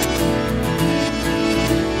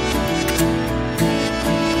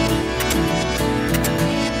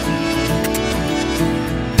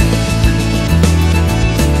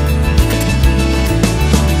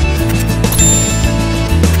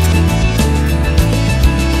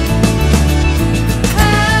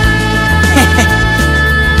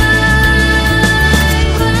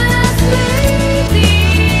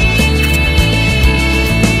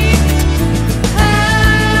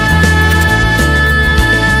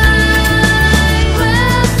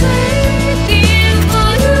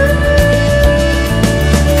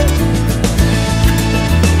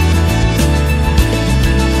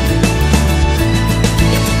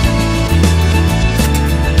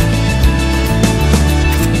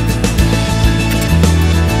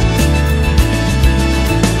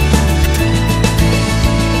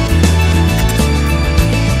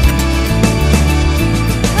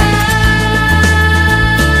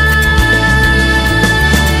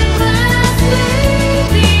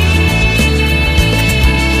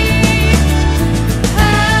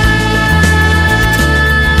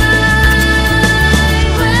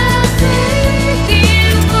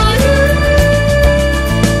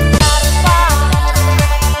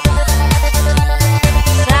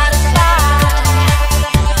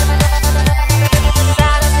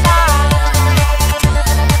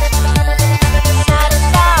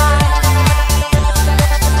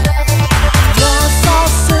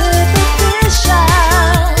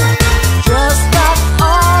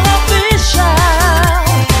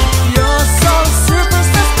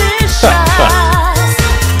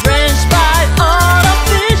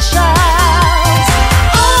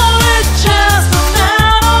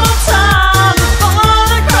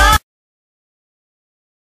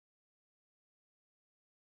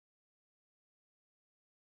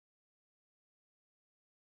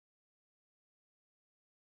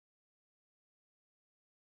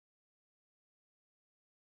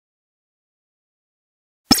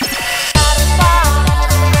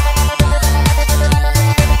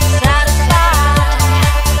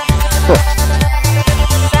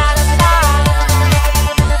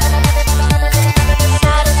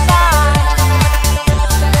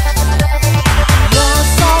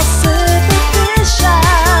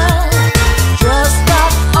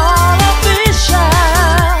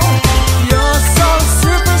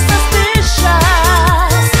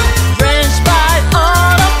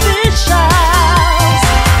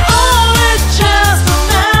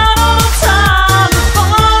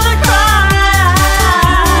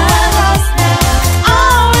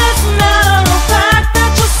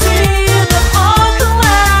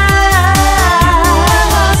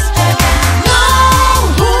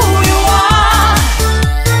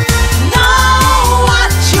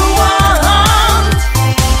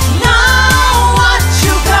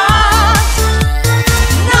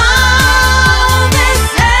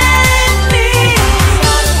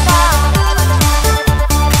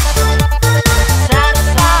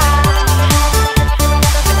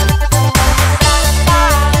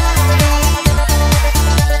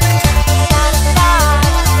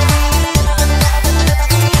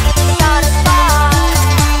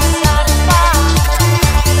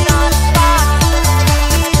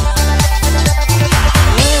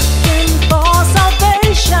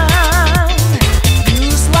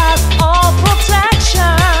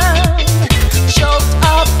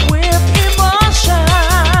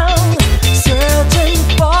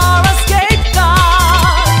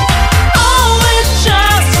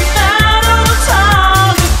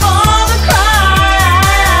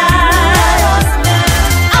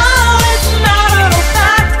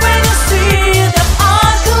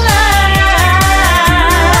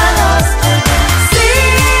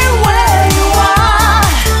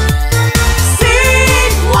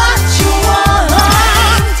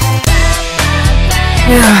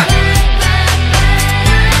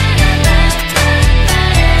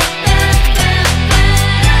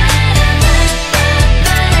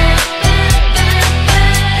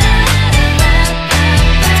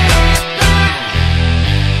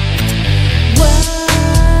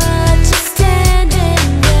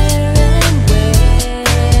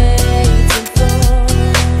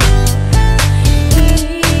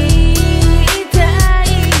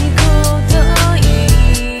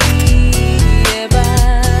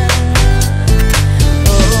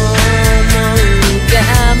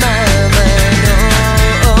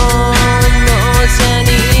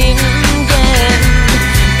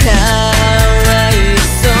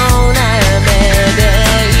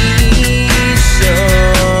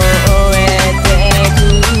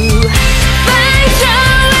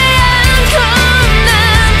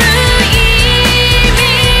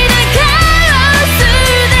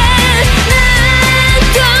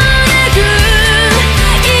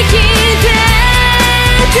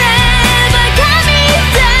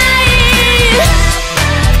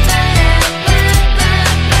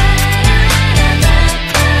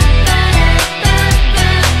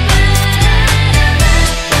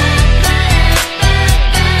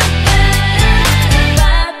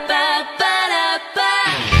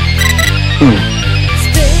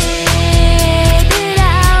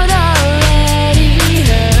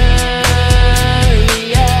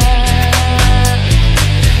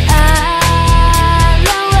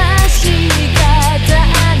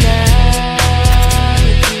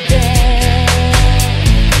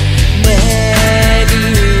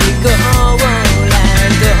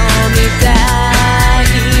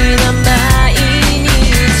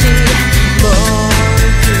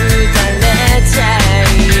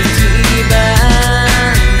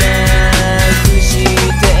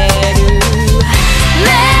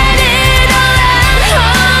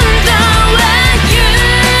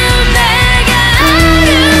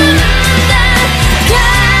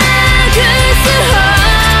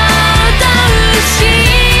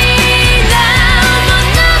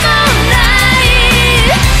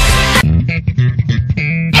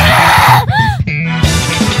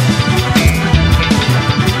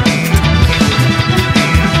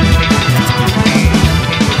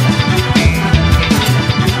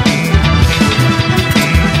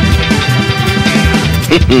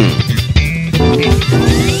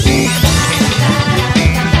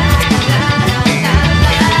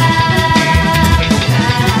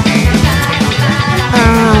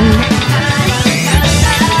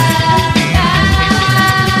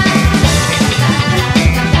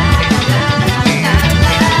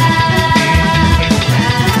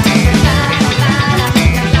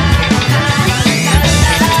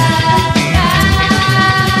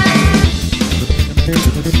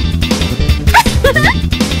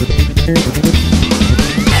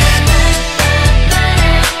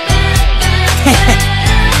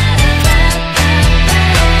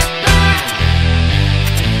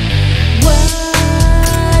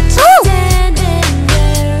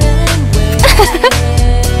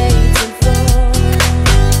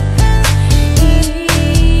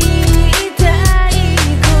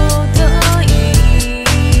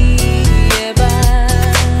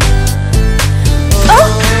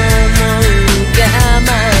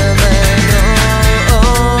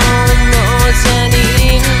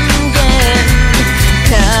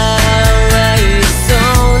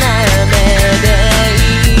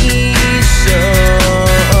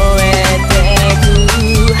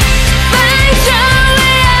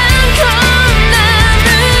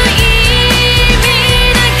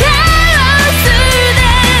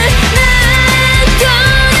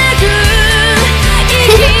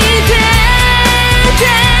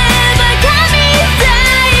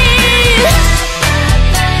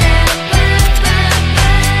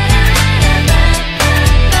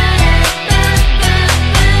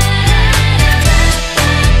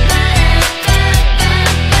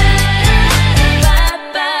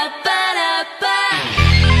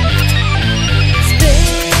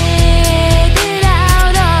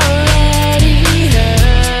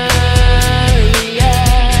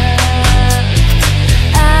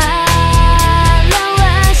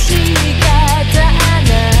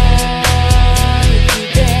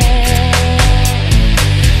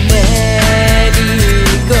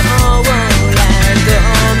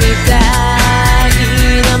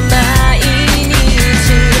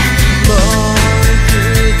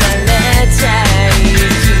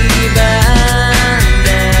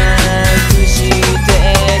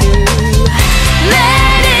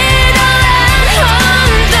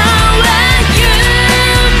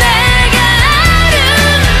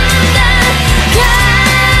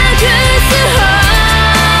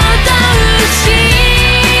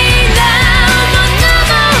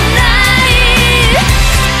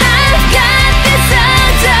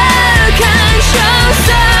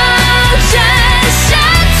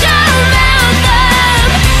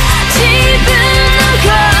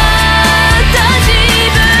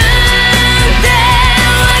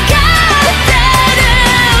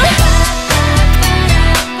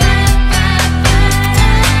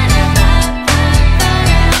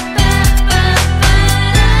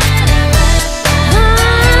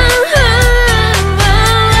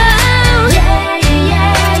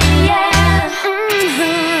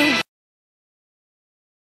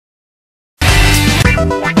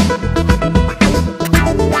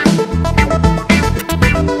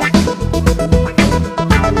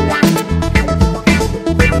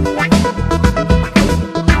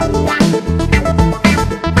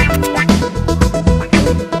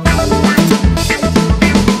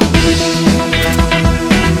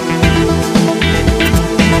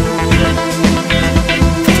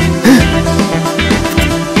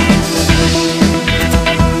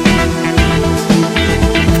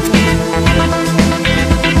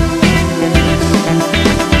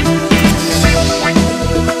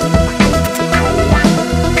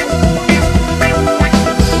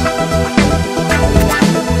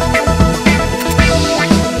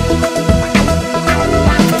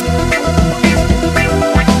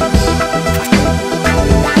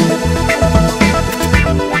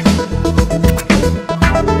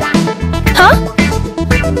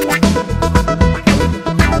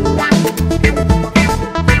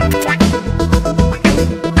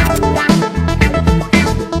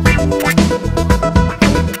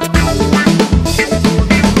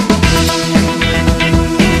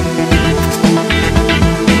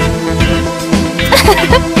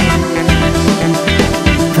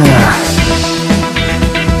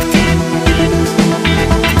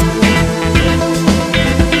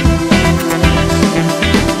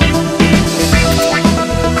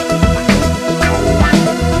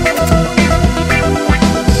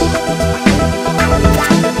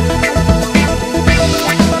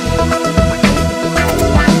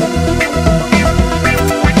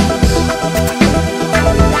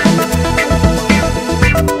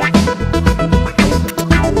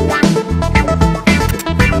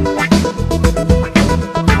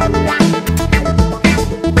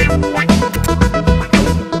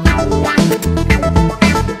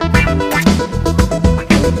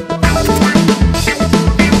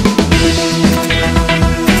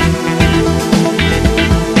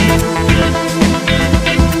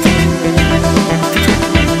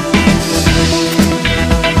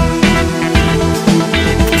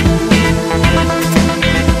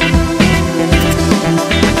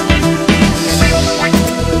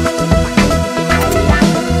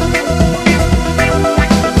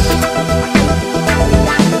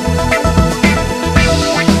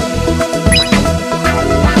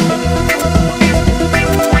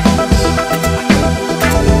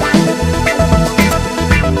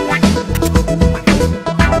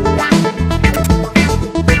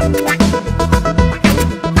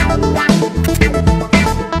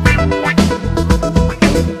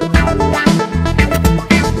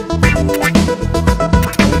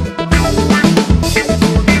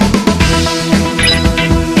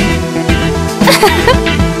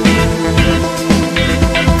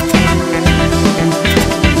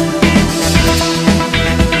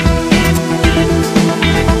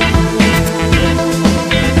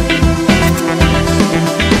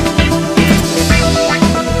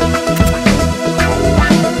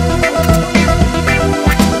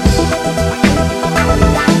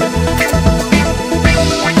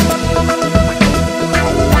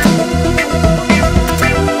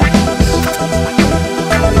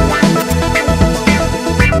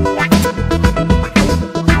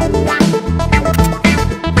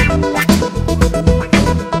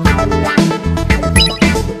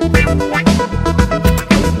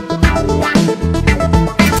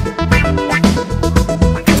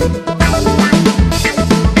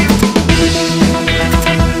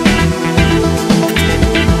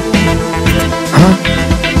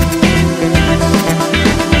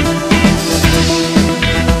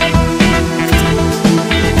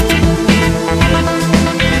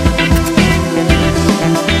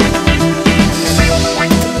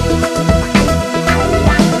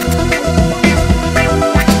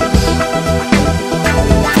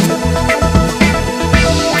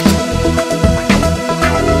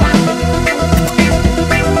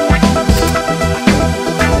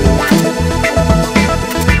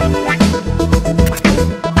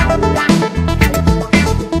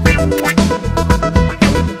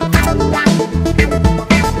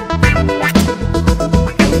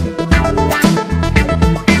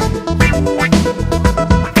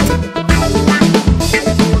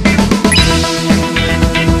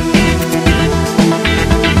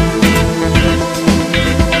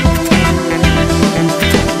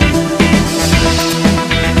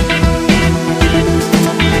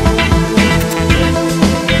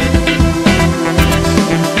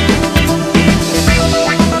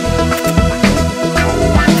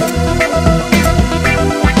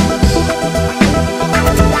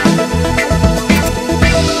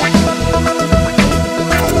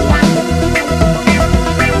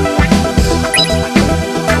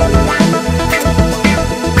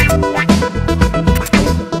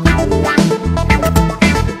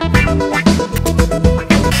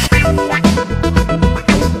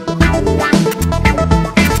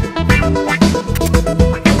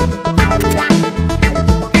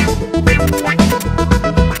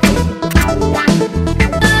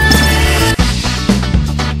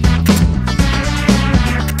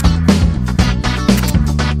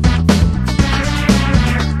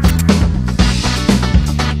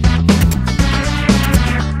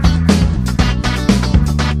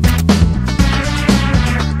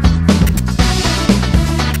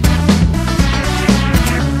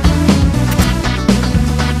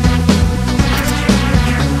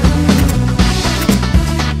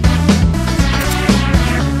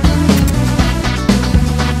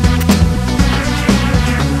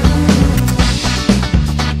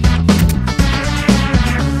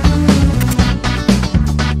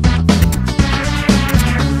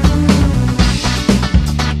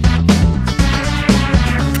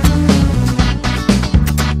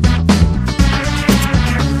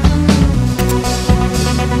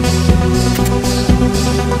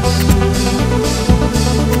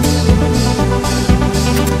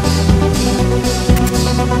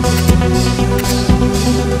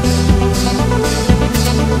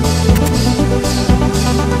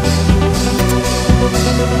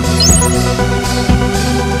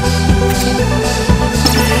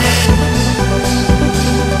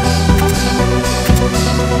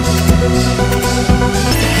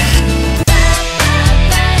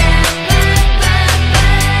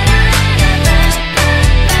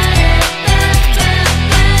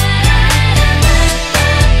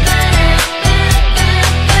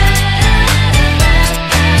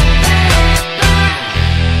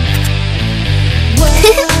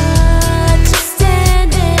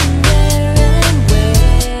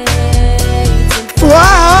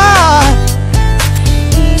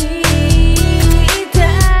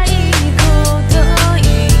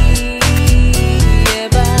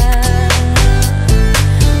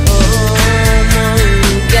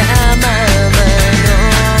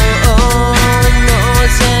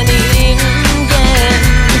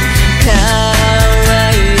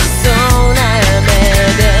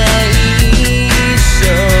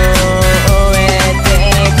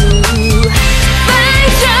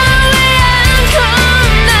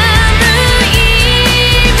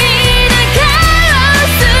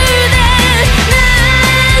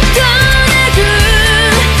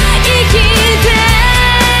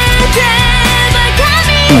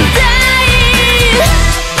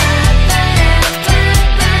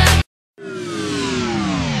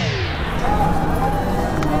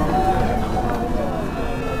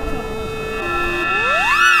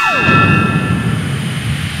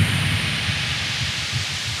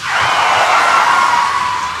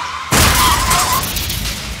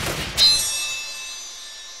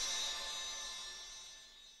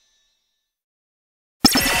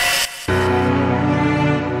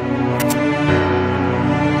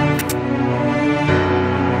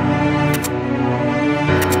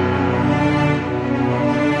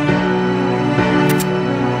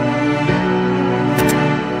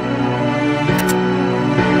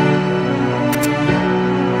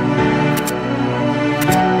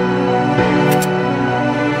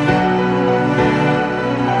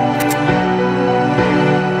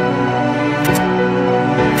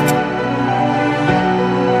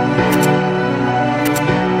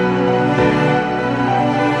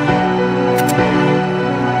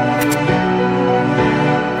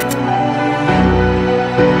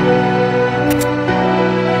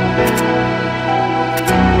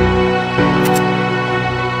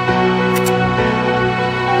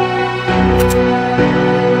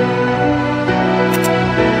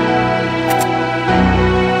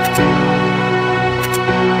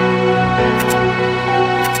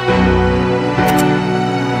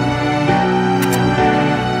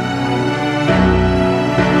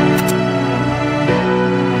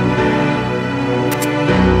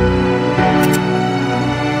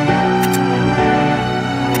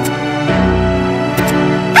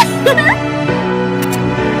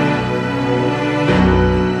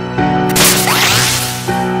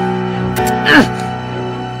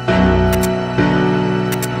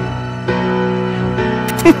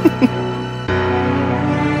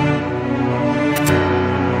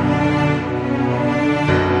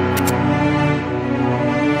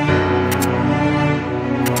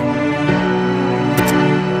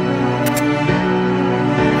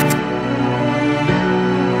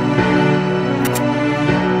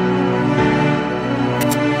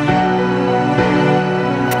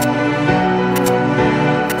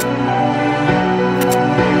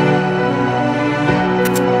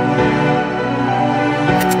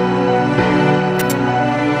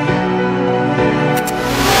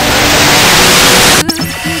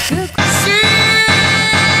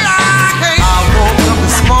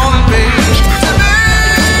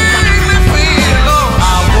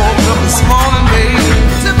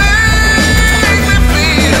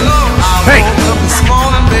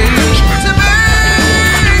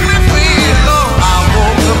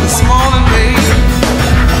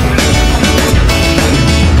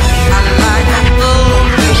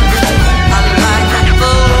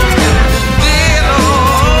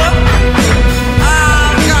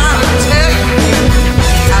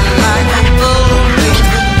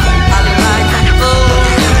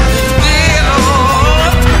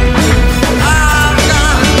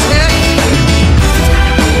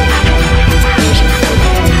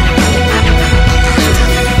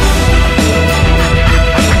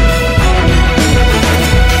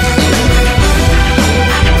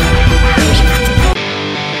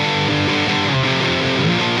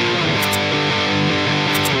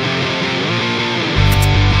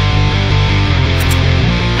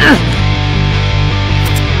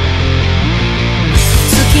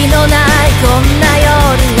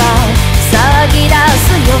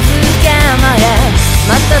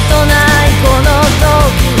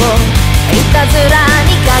に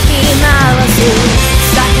かき回す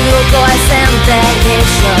柵を越え選定で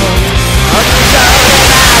しょう屋上で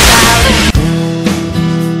曲がる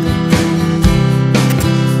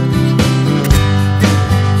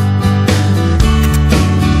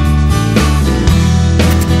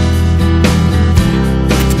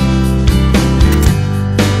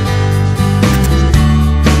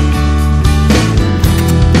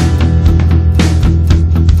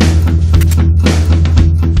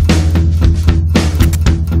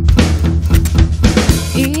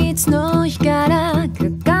いつの日から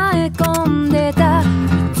抱え込んでたい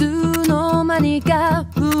つの間にか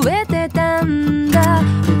増えてたんだ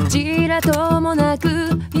どちらともなく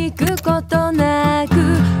行くことなく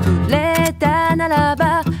触れたなら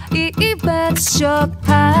ば一発触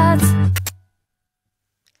発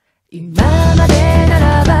今までな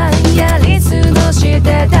らばやり過ごし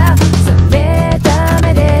てた冷めた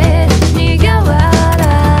目で苦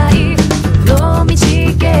笑いの道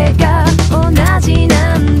系が同じ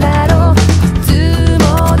なんだろういつも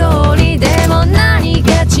通りでも何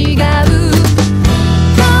か違う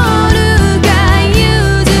取るか譲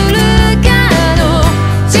るかの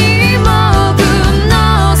沈黙の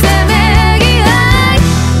せめぎ合い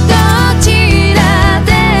どちらで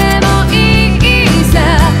もいいさ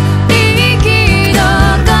生き残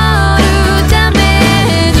るため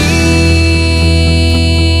に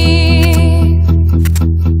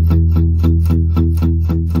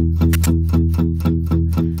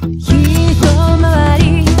一回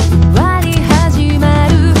り割り始ま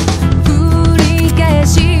る繰り返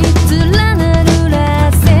し連なる螺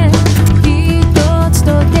旋一つと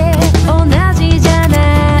て同じじゃな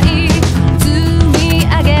い積み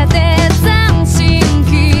上げて斬新起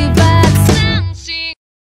爆斬新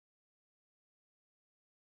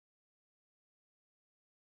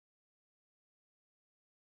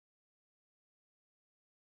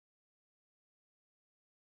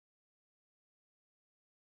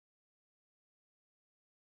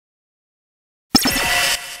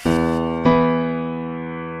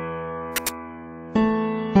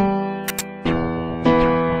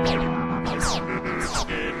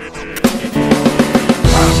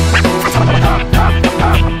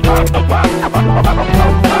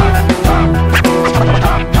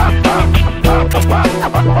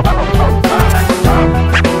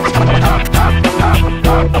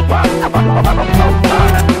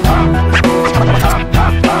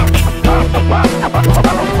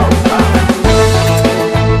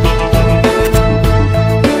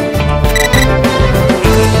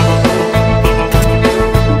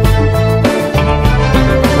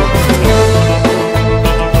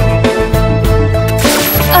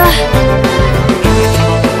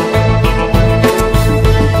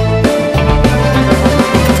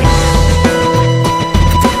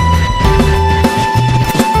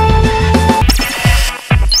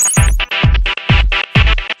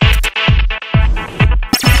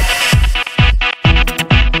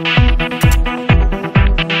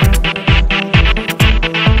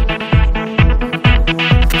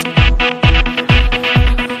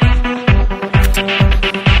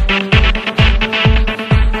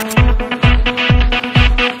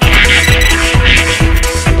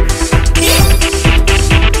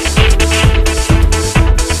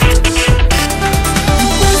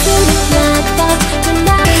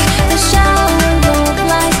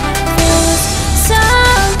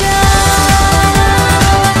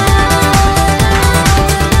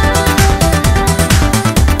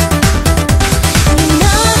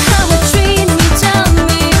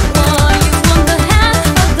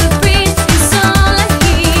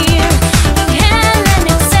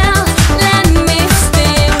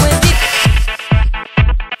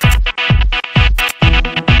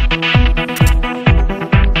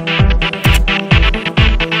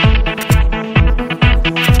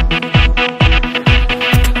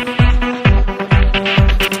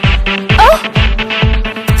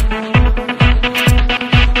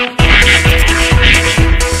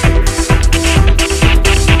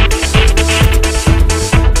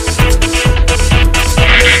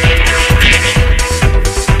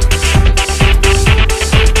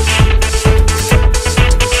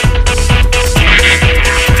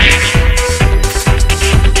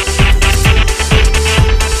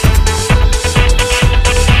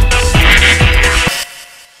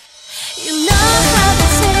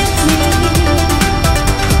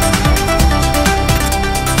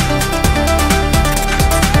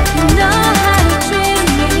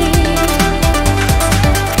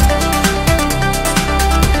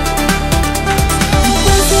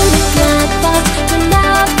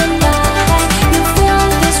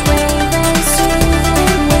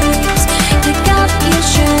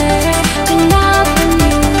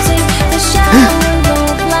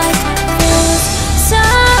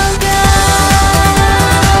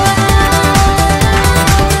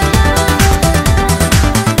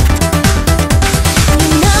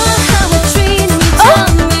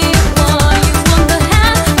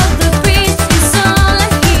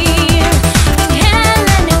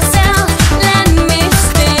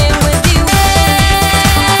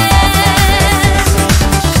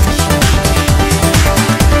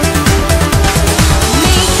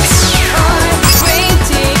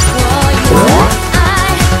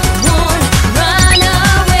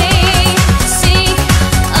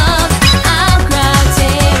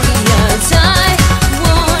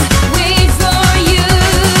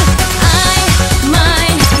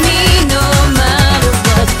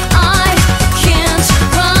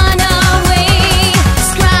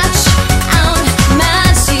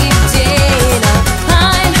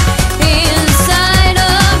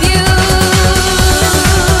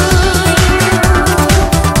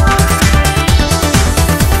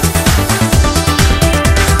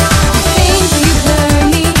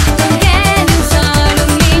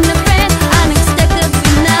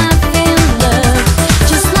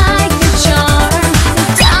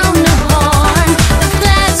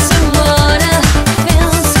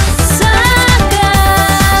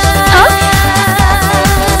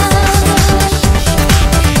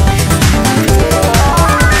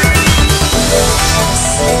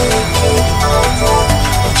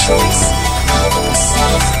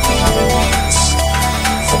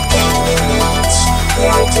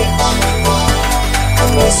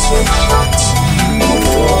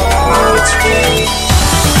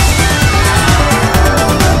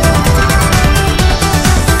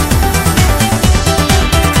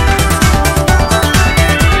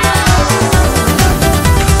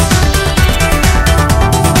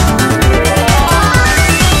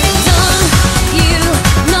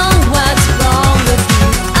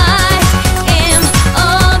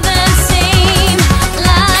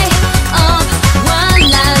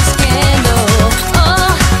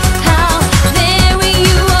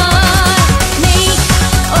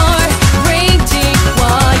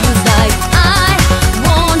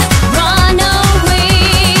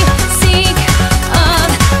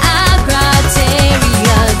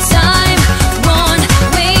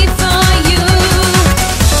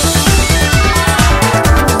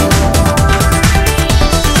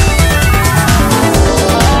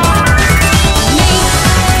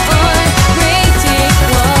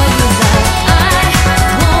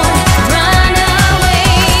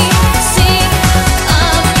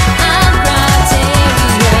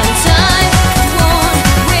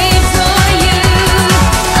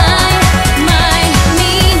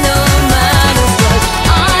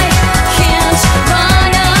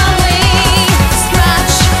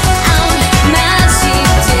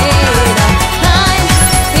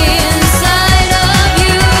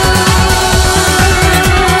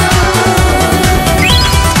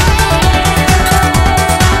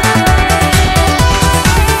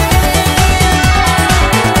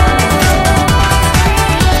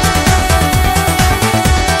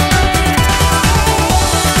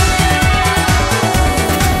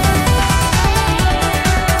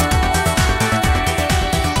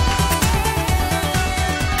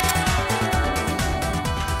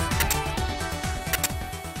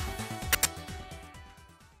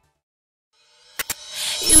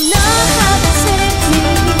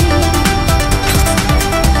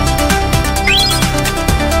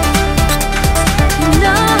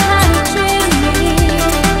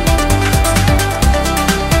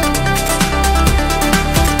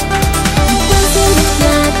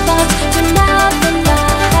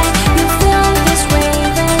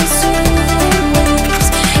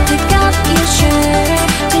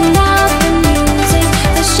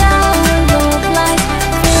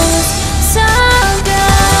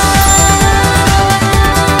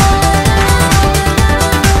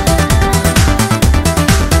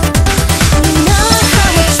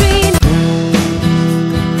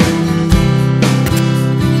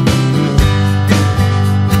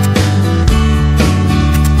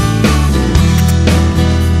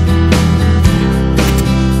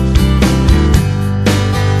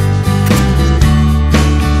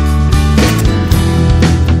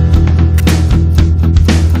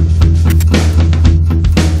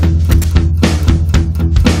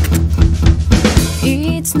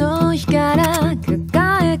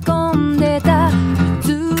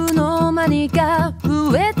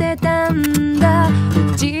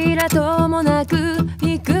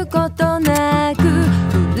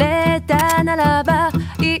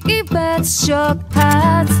触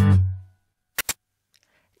発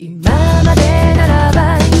今までなら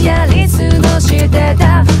ばやり過ごして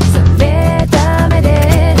た冷めた目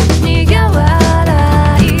で苦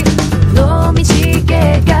笑いの道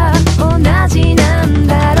系が同じなん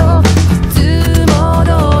だろういつも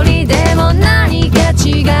通りでも何か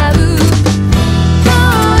違う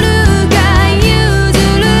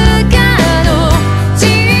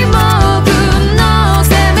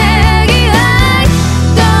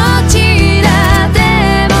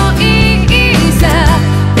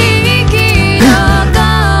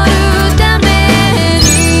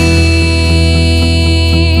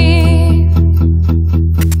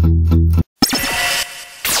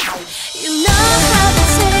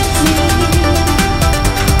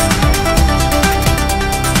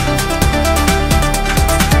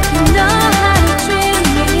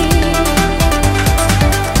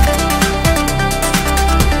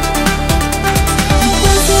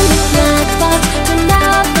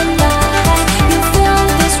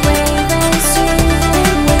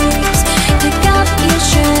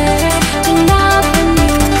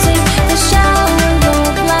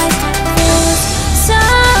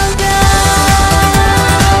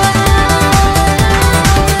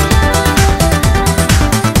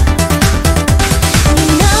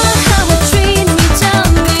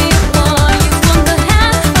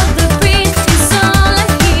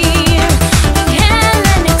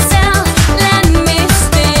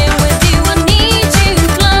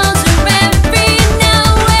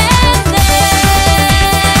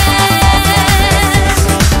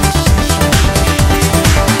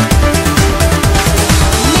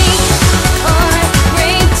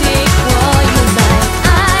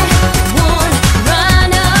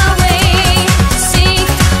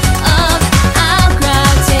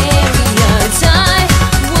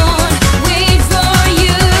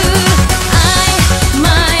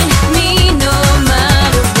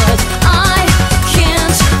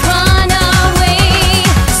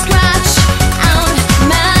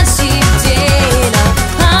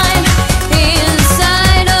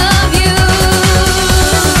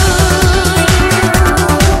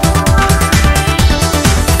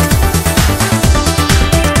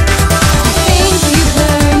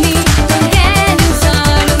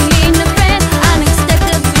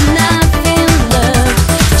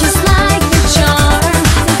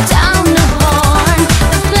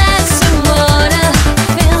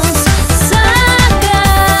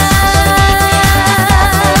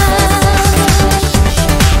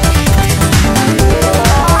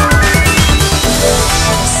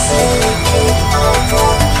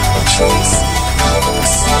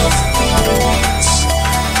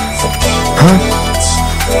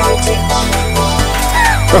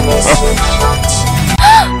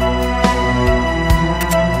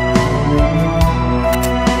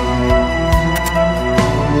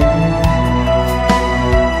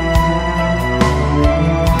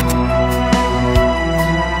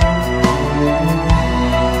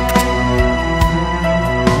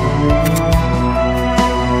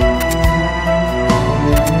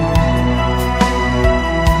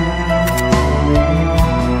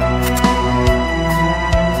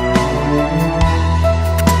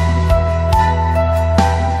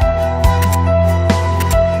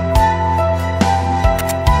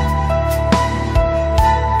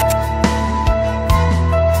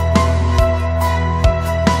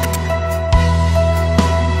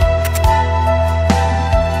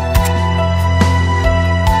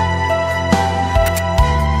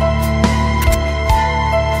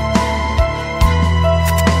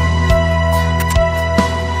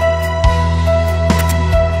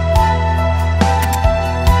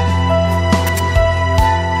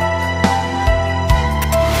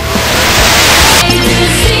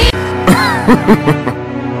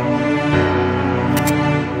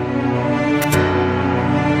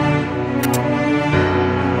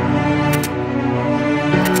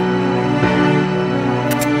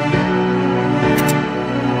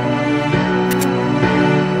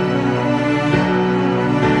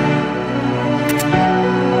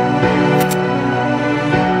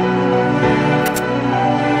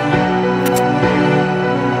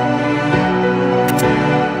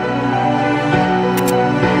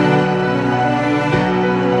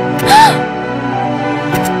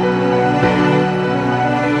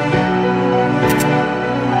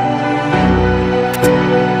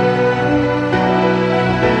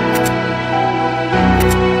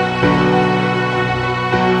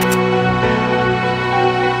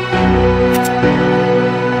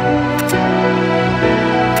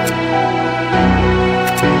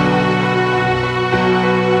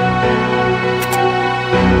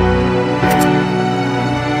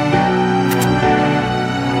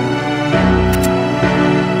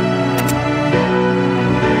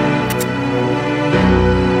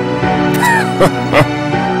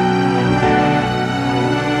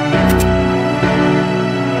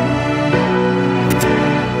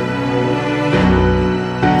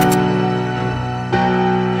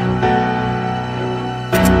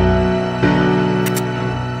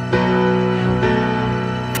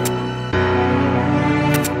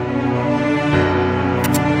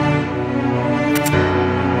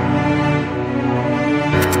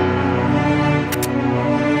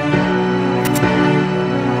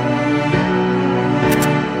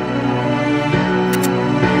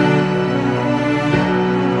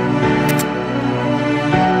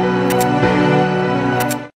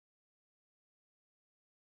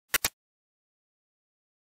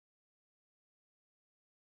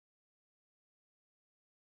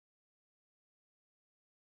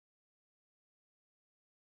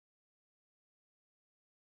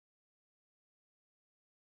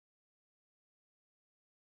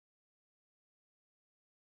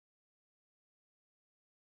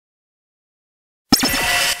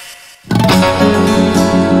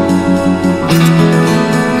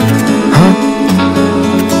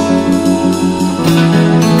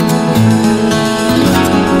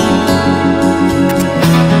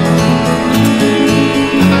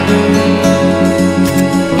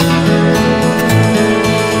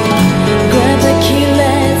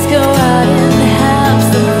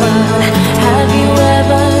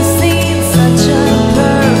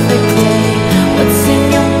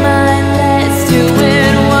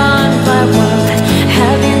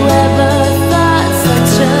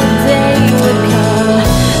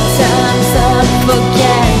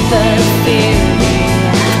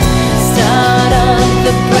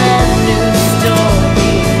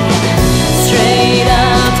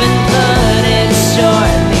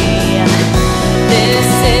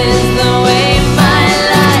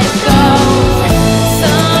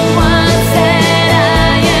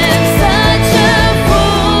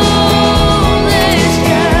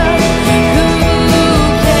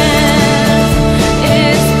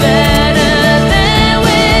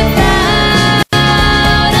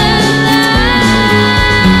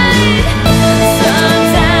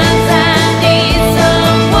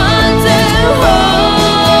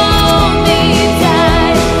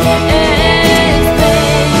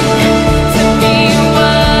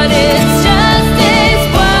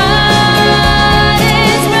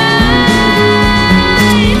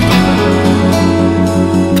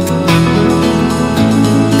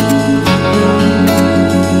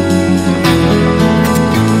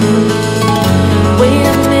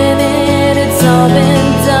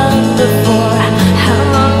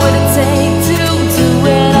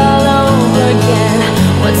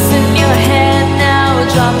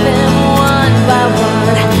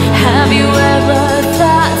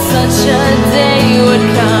wish a day would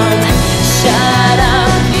come. Shut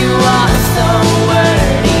up, you are so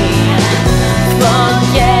wordy.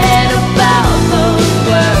 Forget about those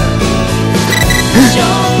worries.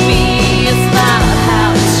 Show me a smile,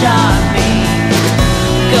 how charming.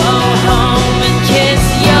 Go home and kiss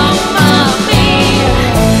your mommy.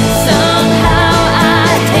 Somehow I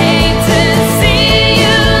hate to see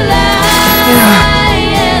you lie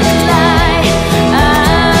and lie.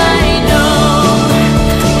 I know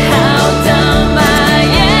how dumb I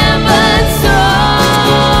am, but so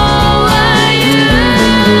are you.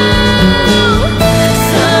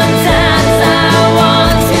 Sometimes I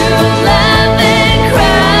want to laugh and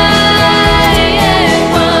cry at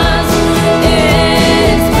once.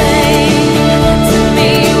 It's plain to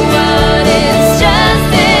me what is just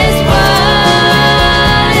is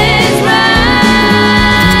what is right.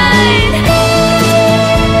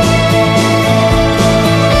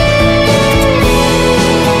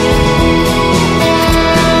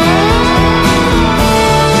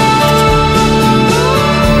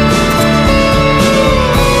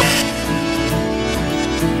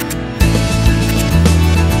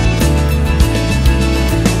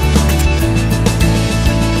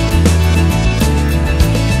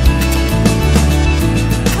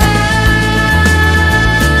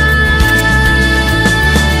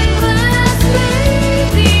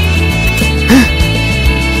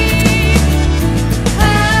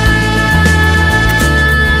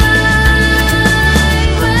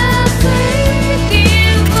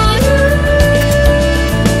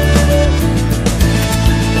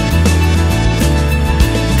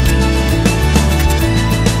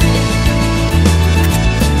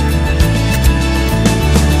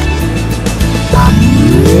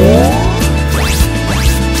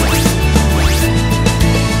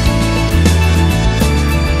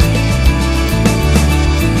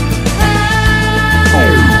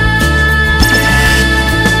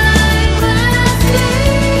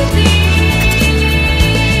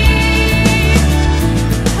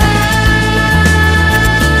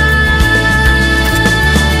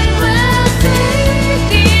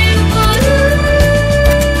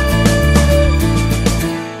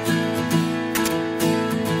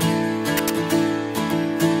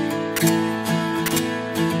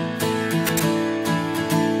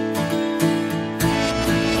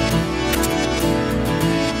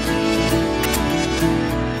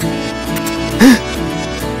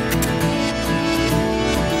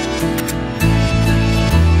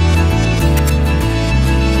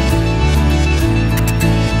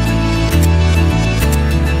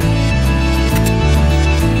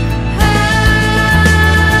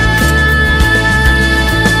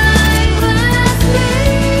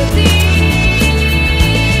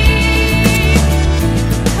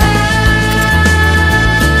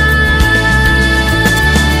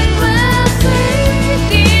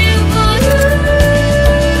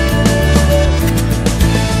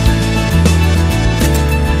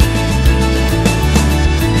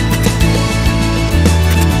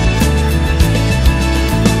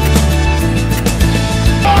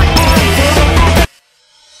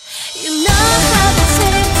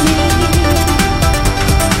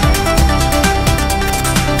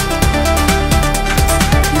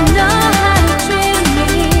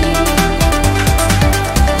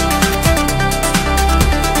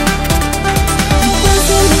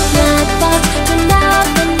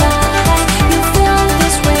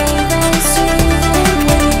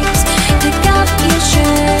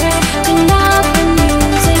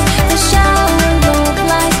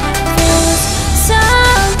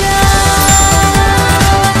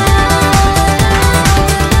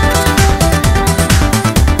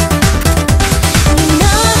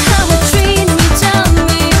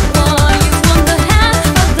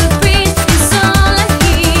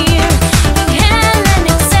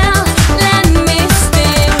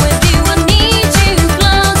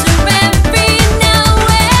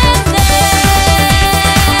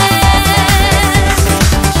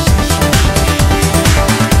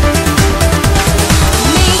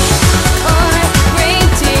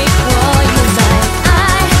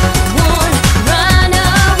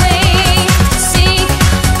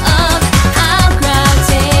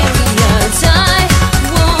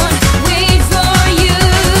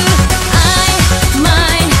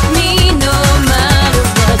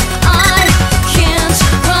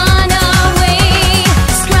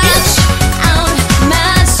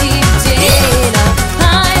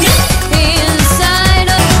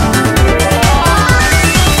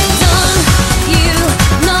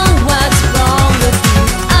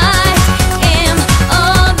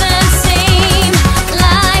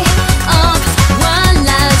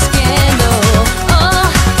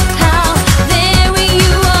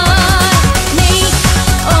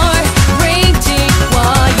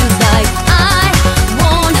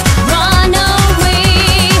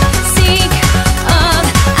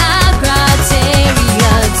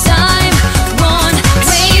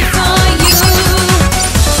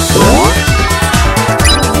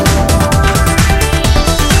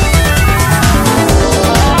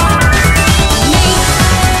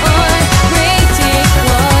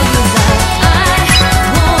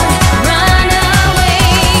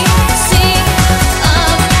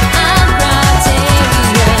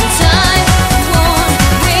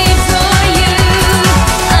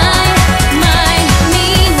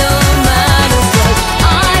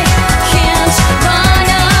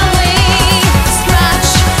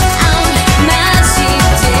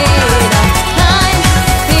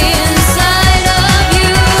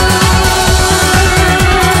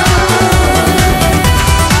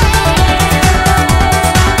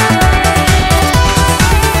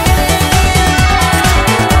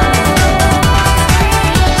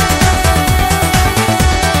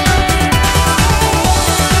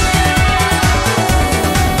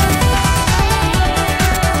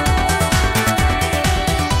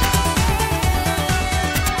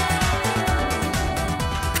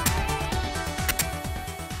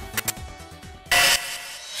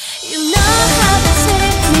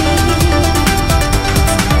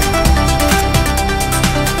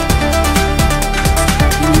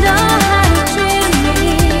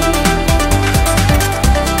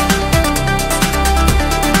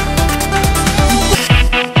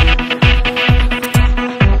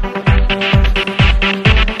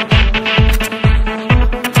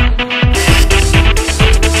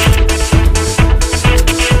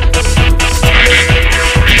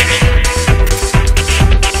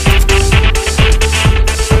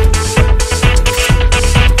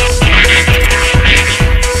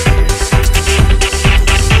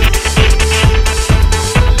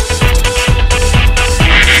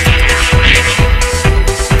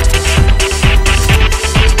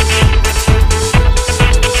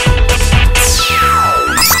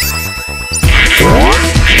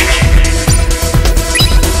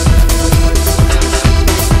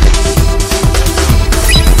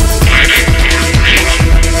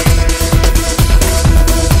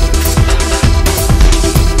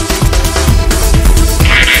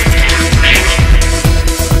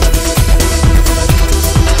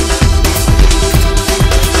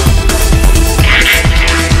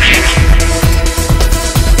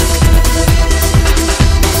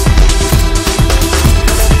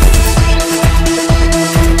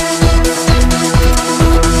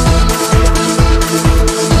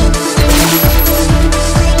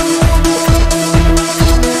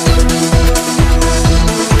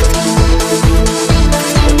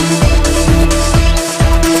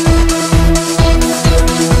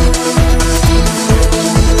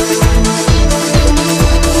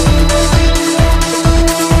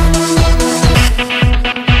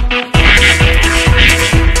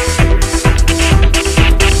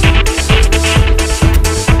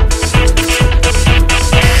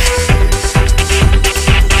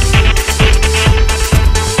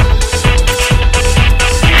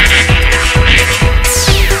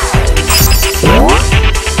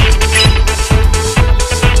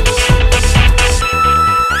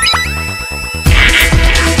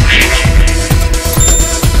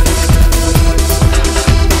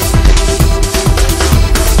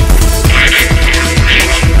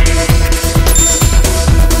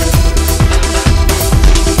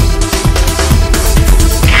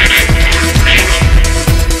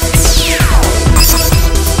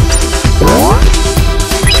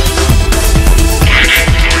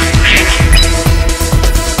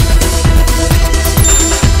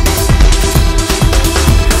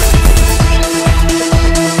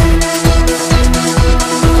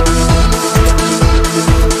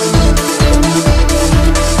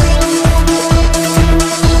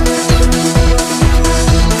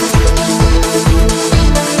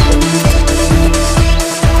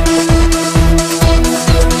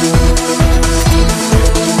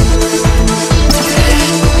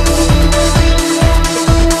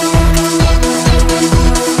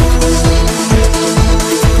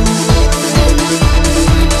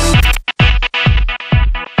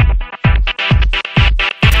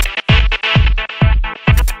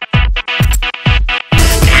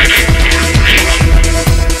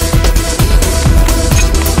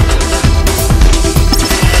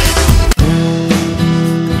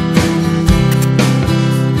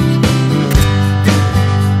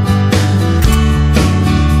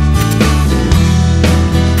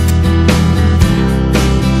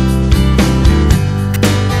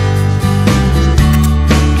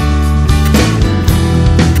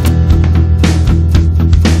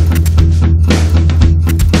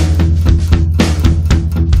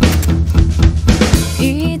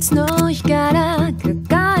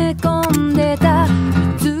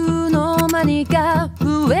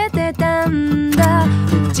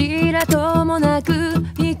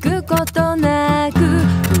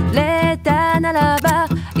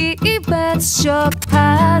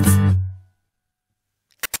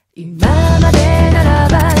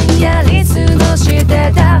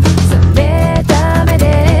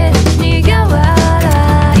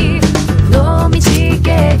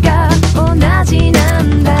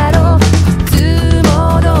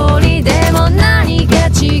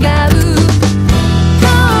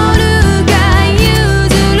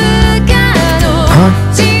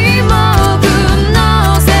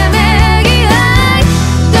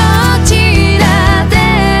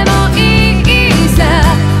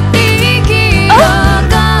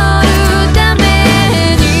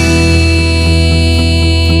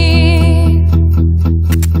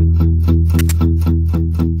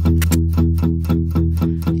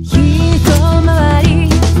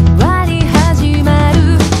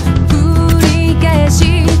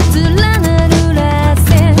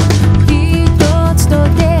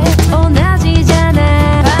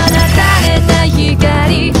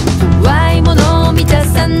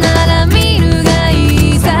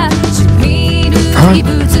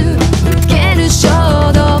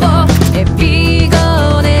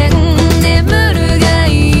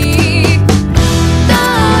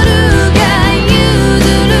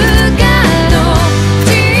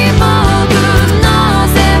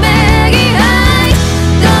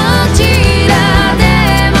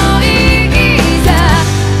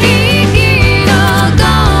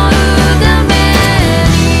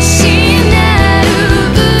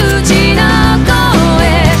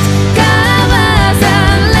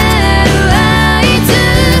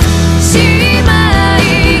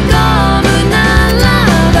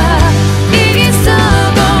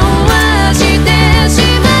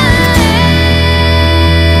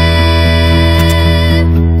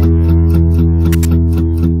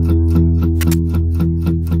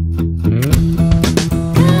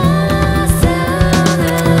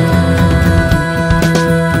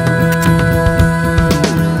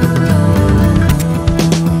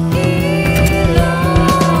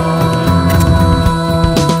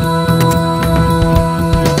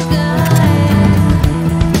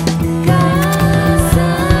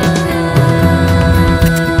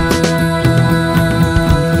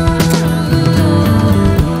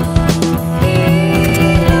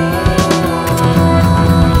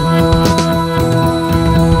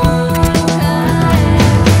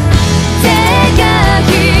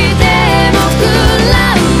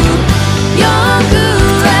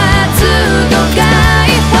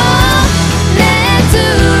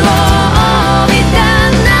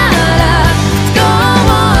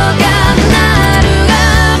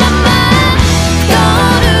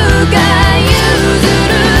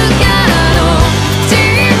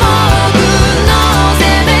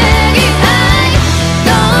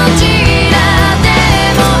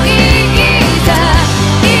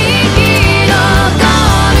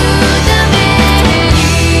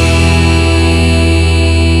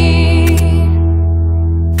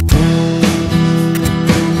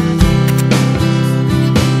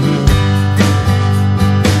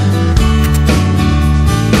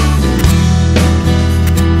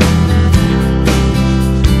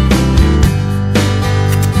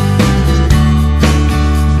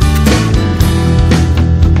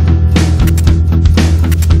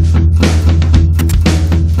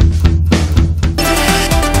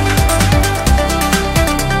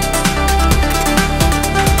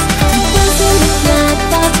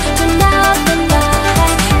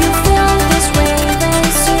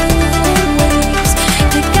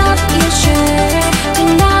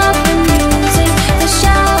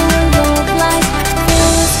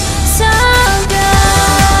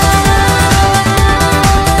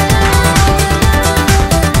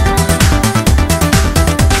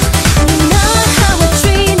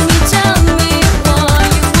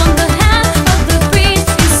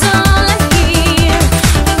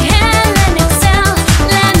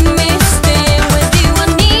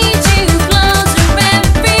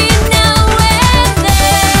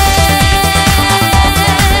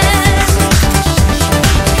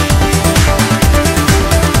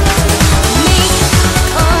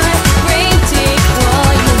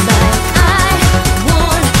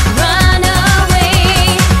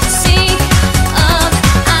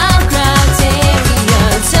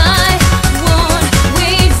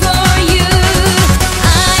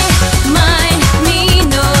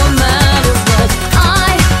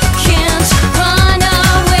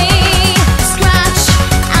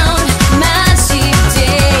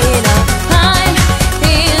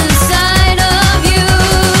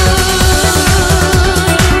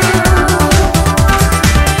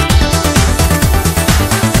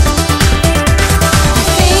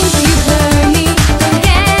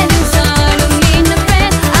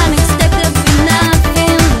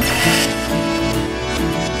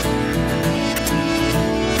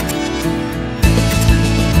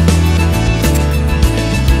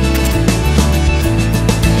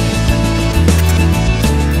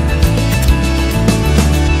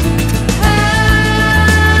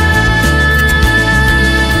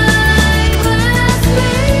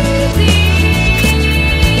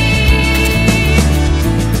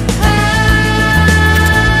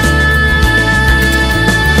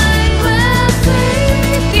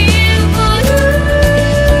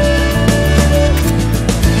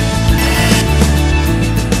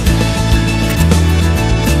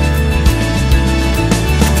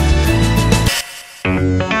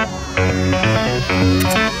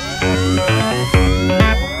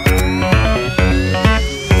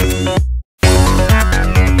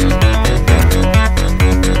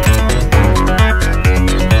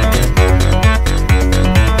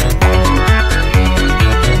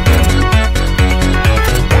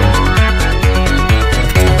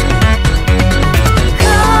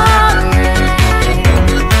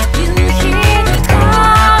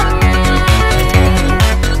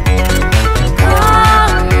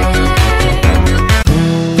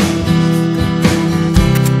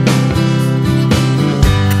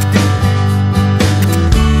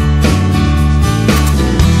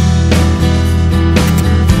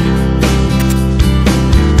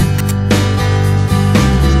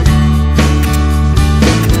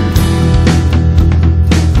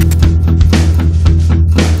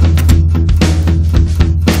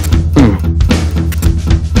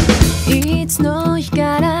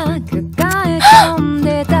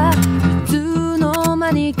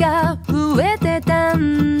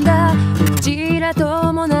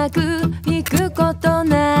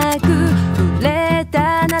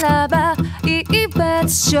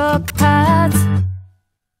 爆発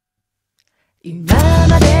今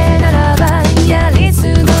までならばやり過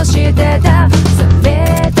ごしてた冷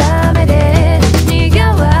めた目で苦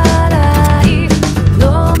笑い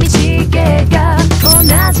の道系が同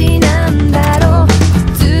じなんだろうい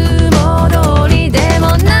つも通りで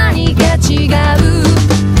も何か違う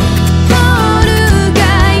取るか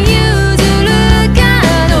譲るか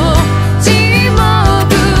の沈黙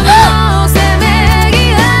のせめぎ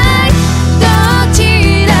合いどち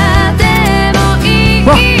らでも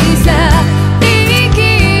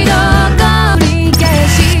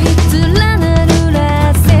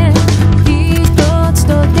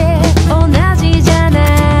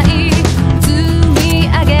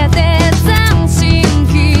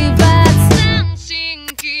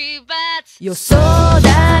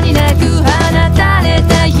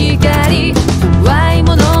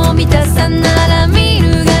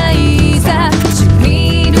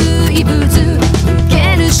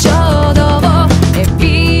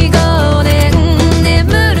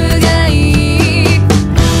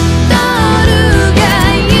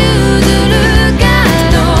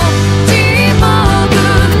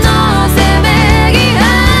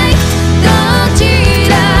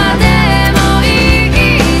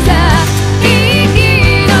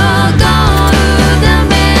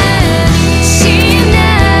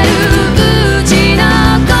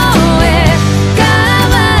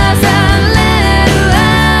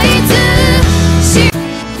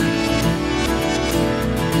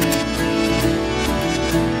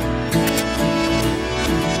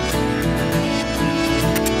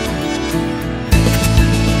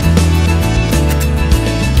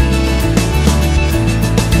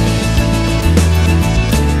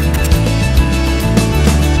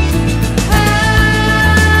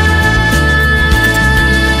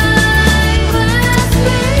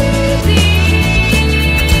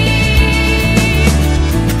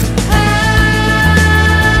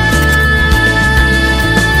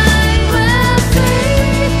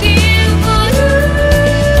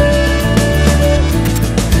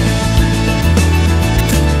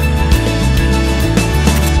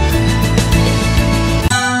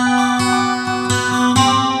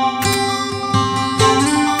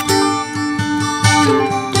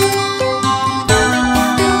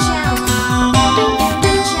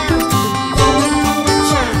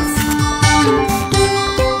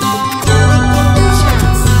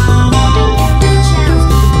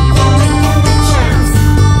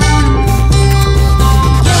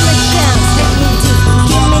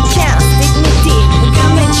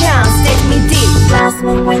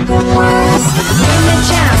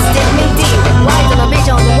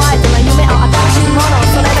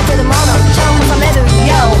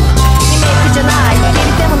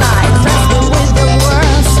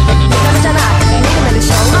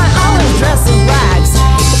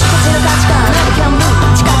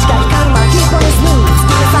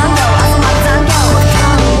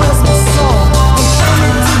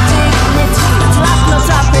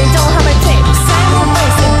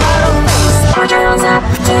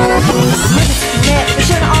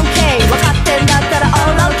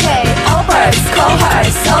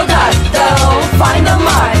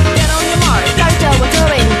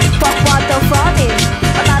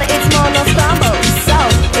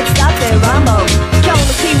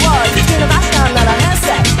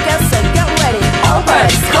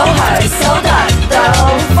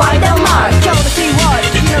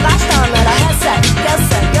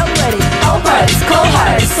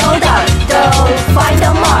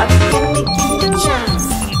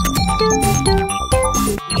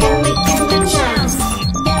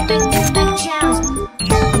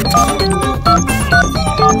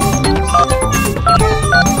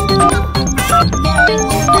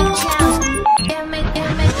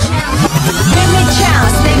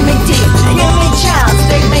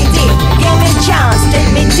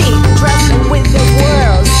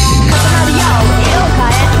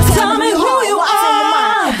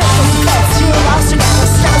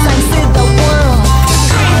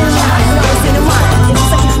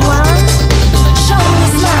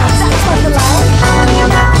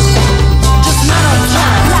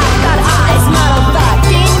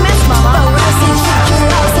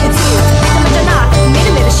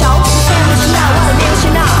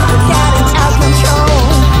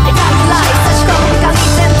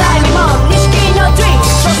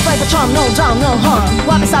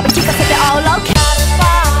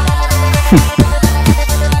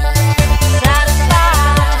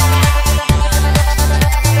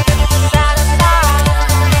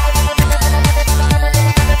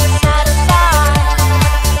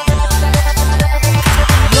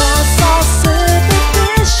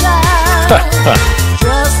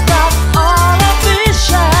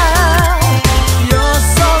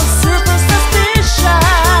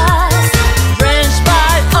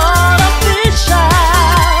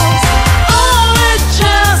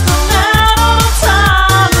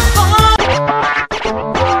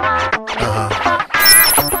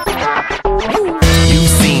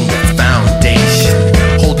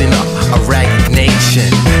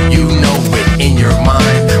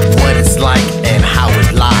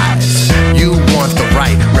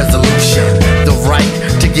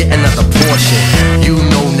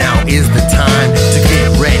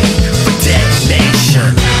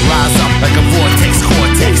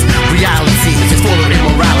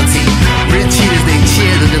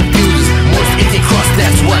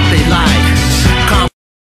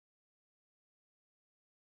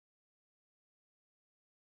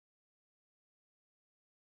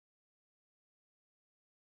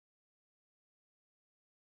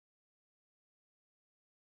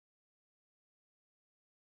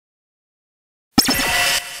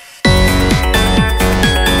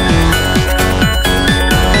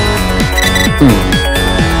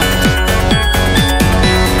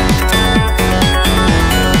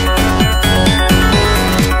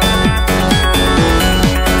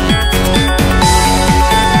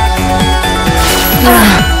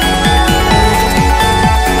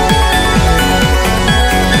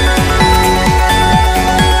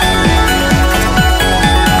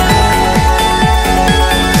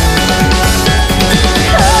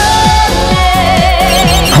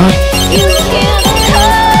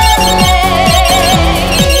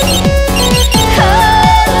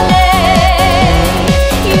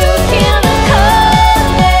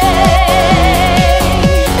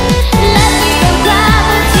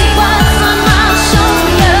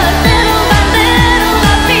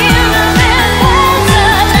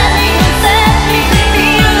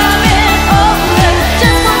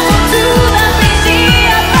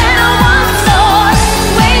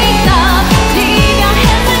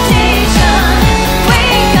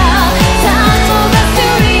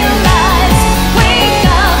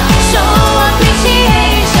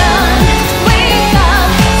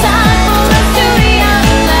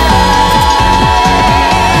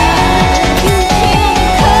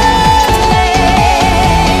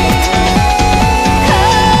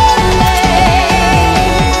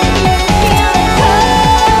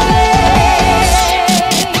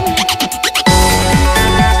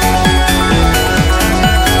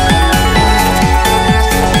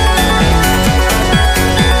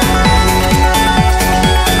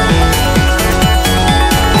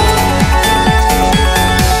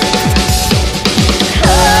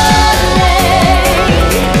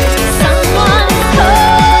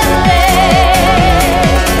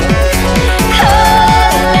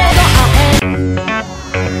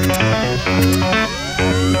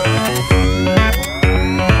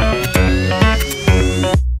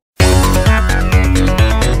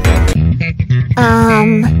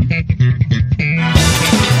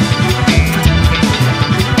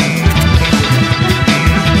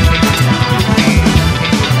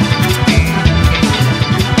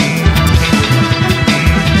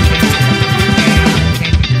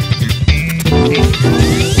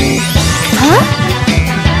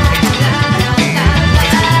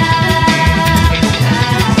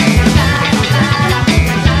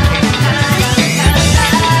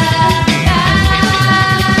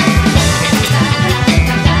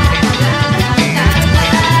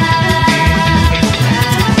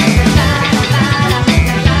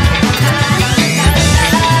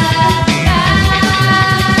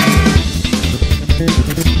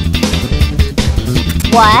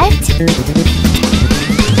What?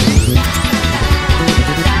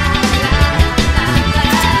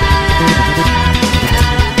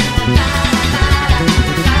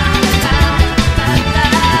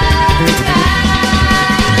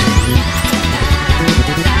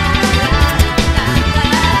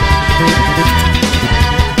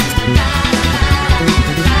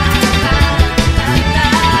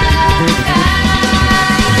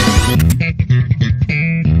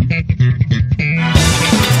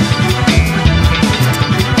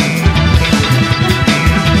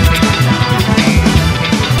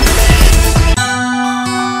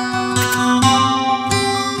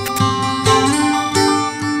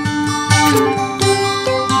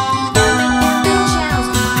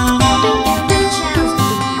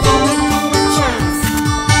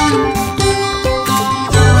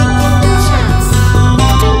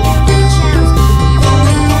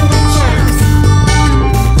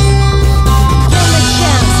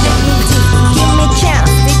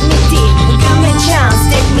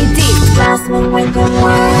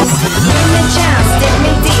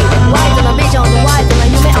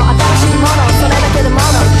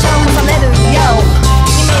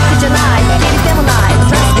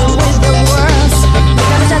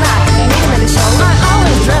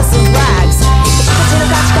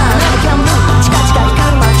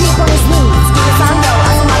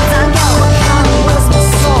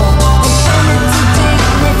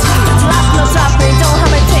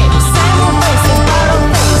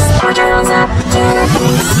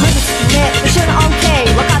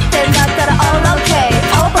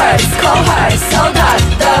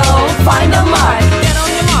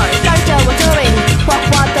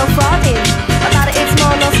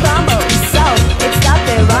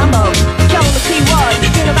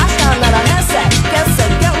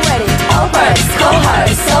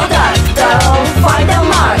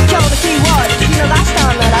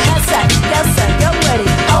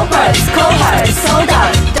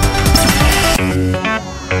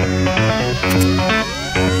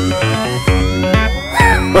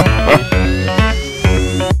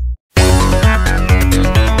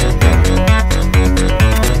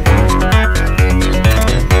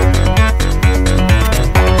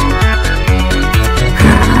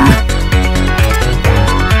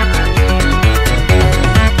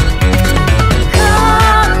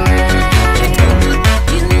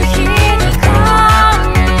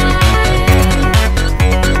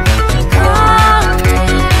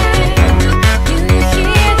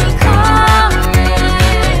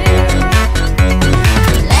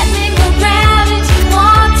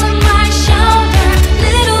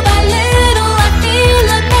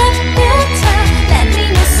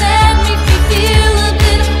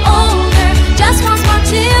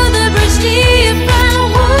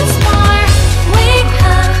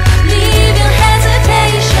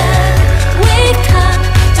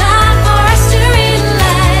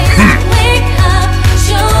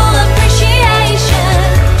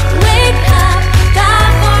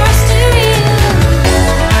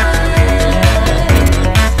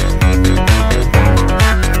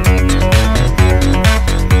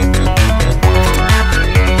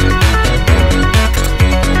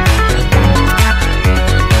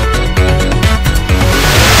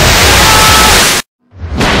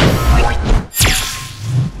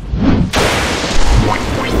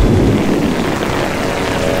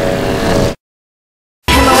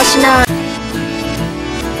 な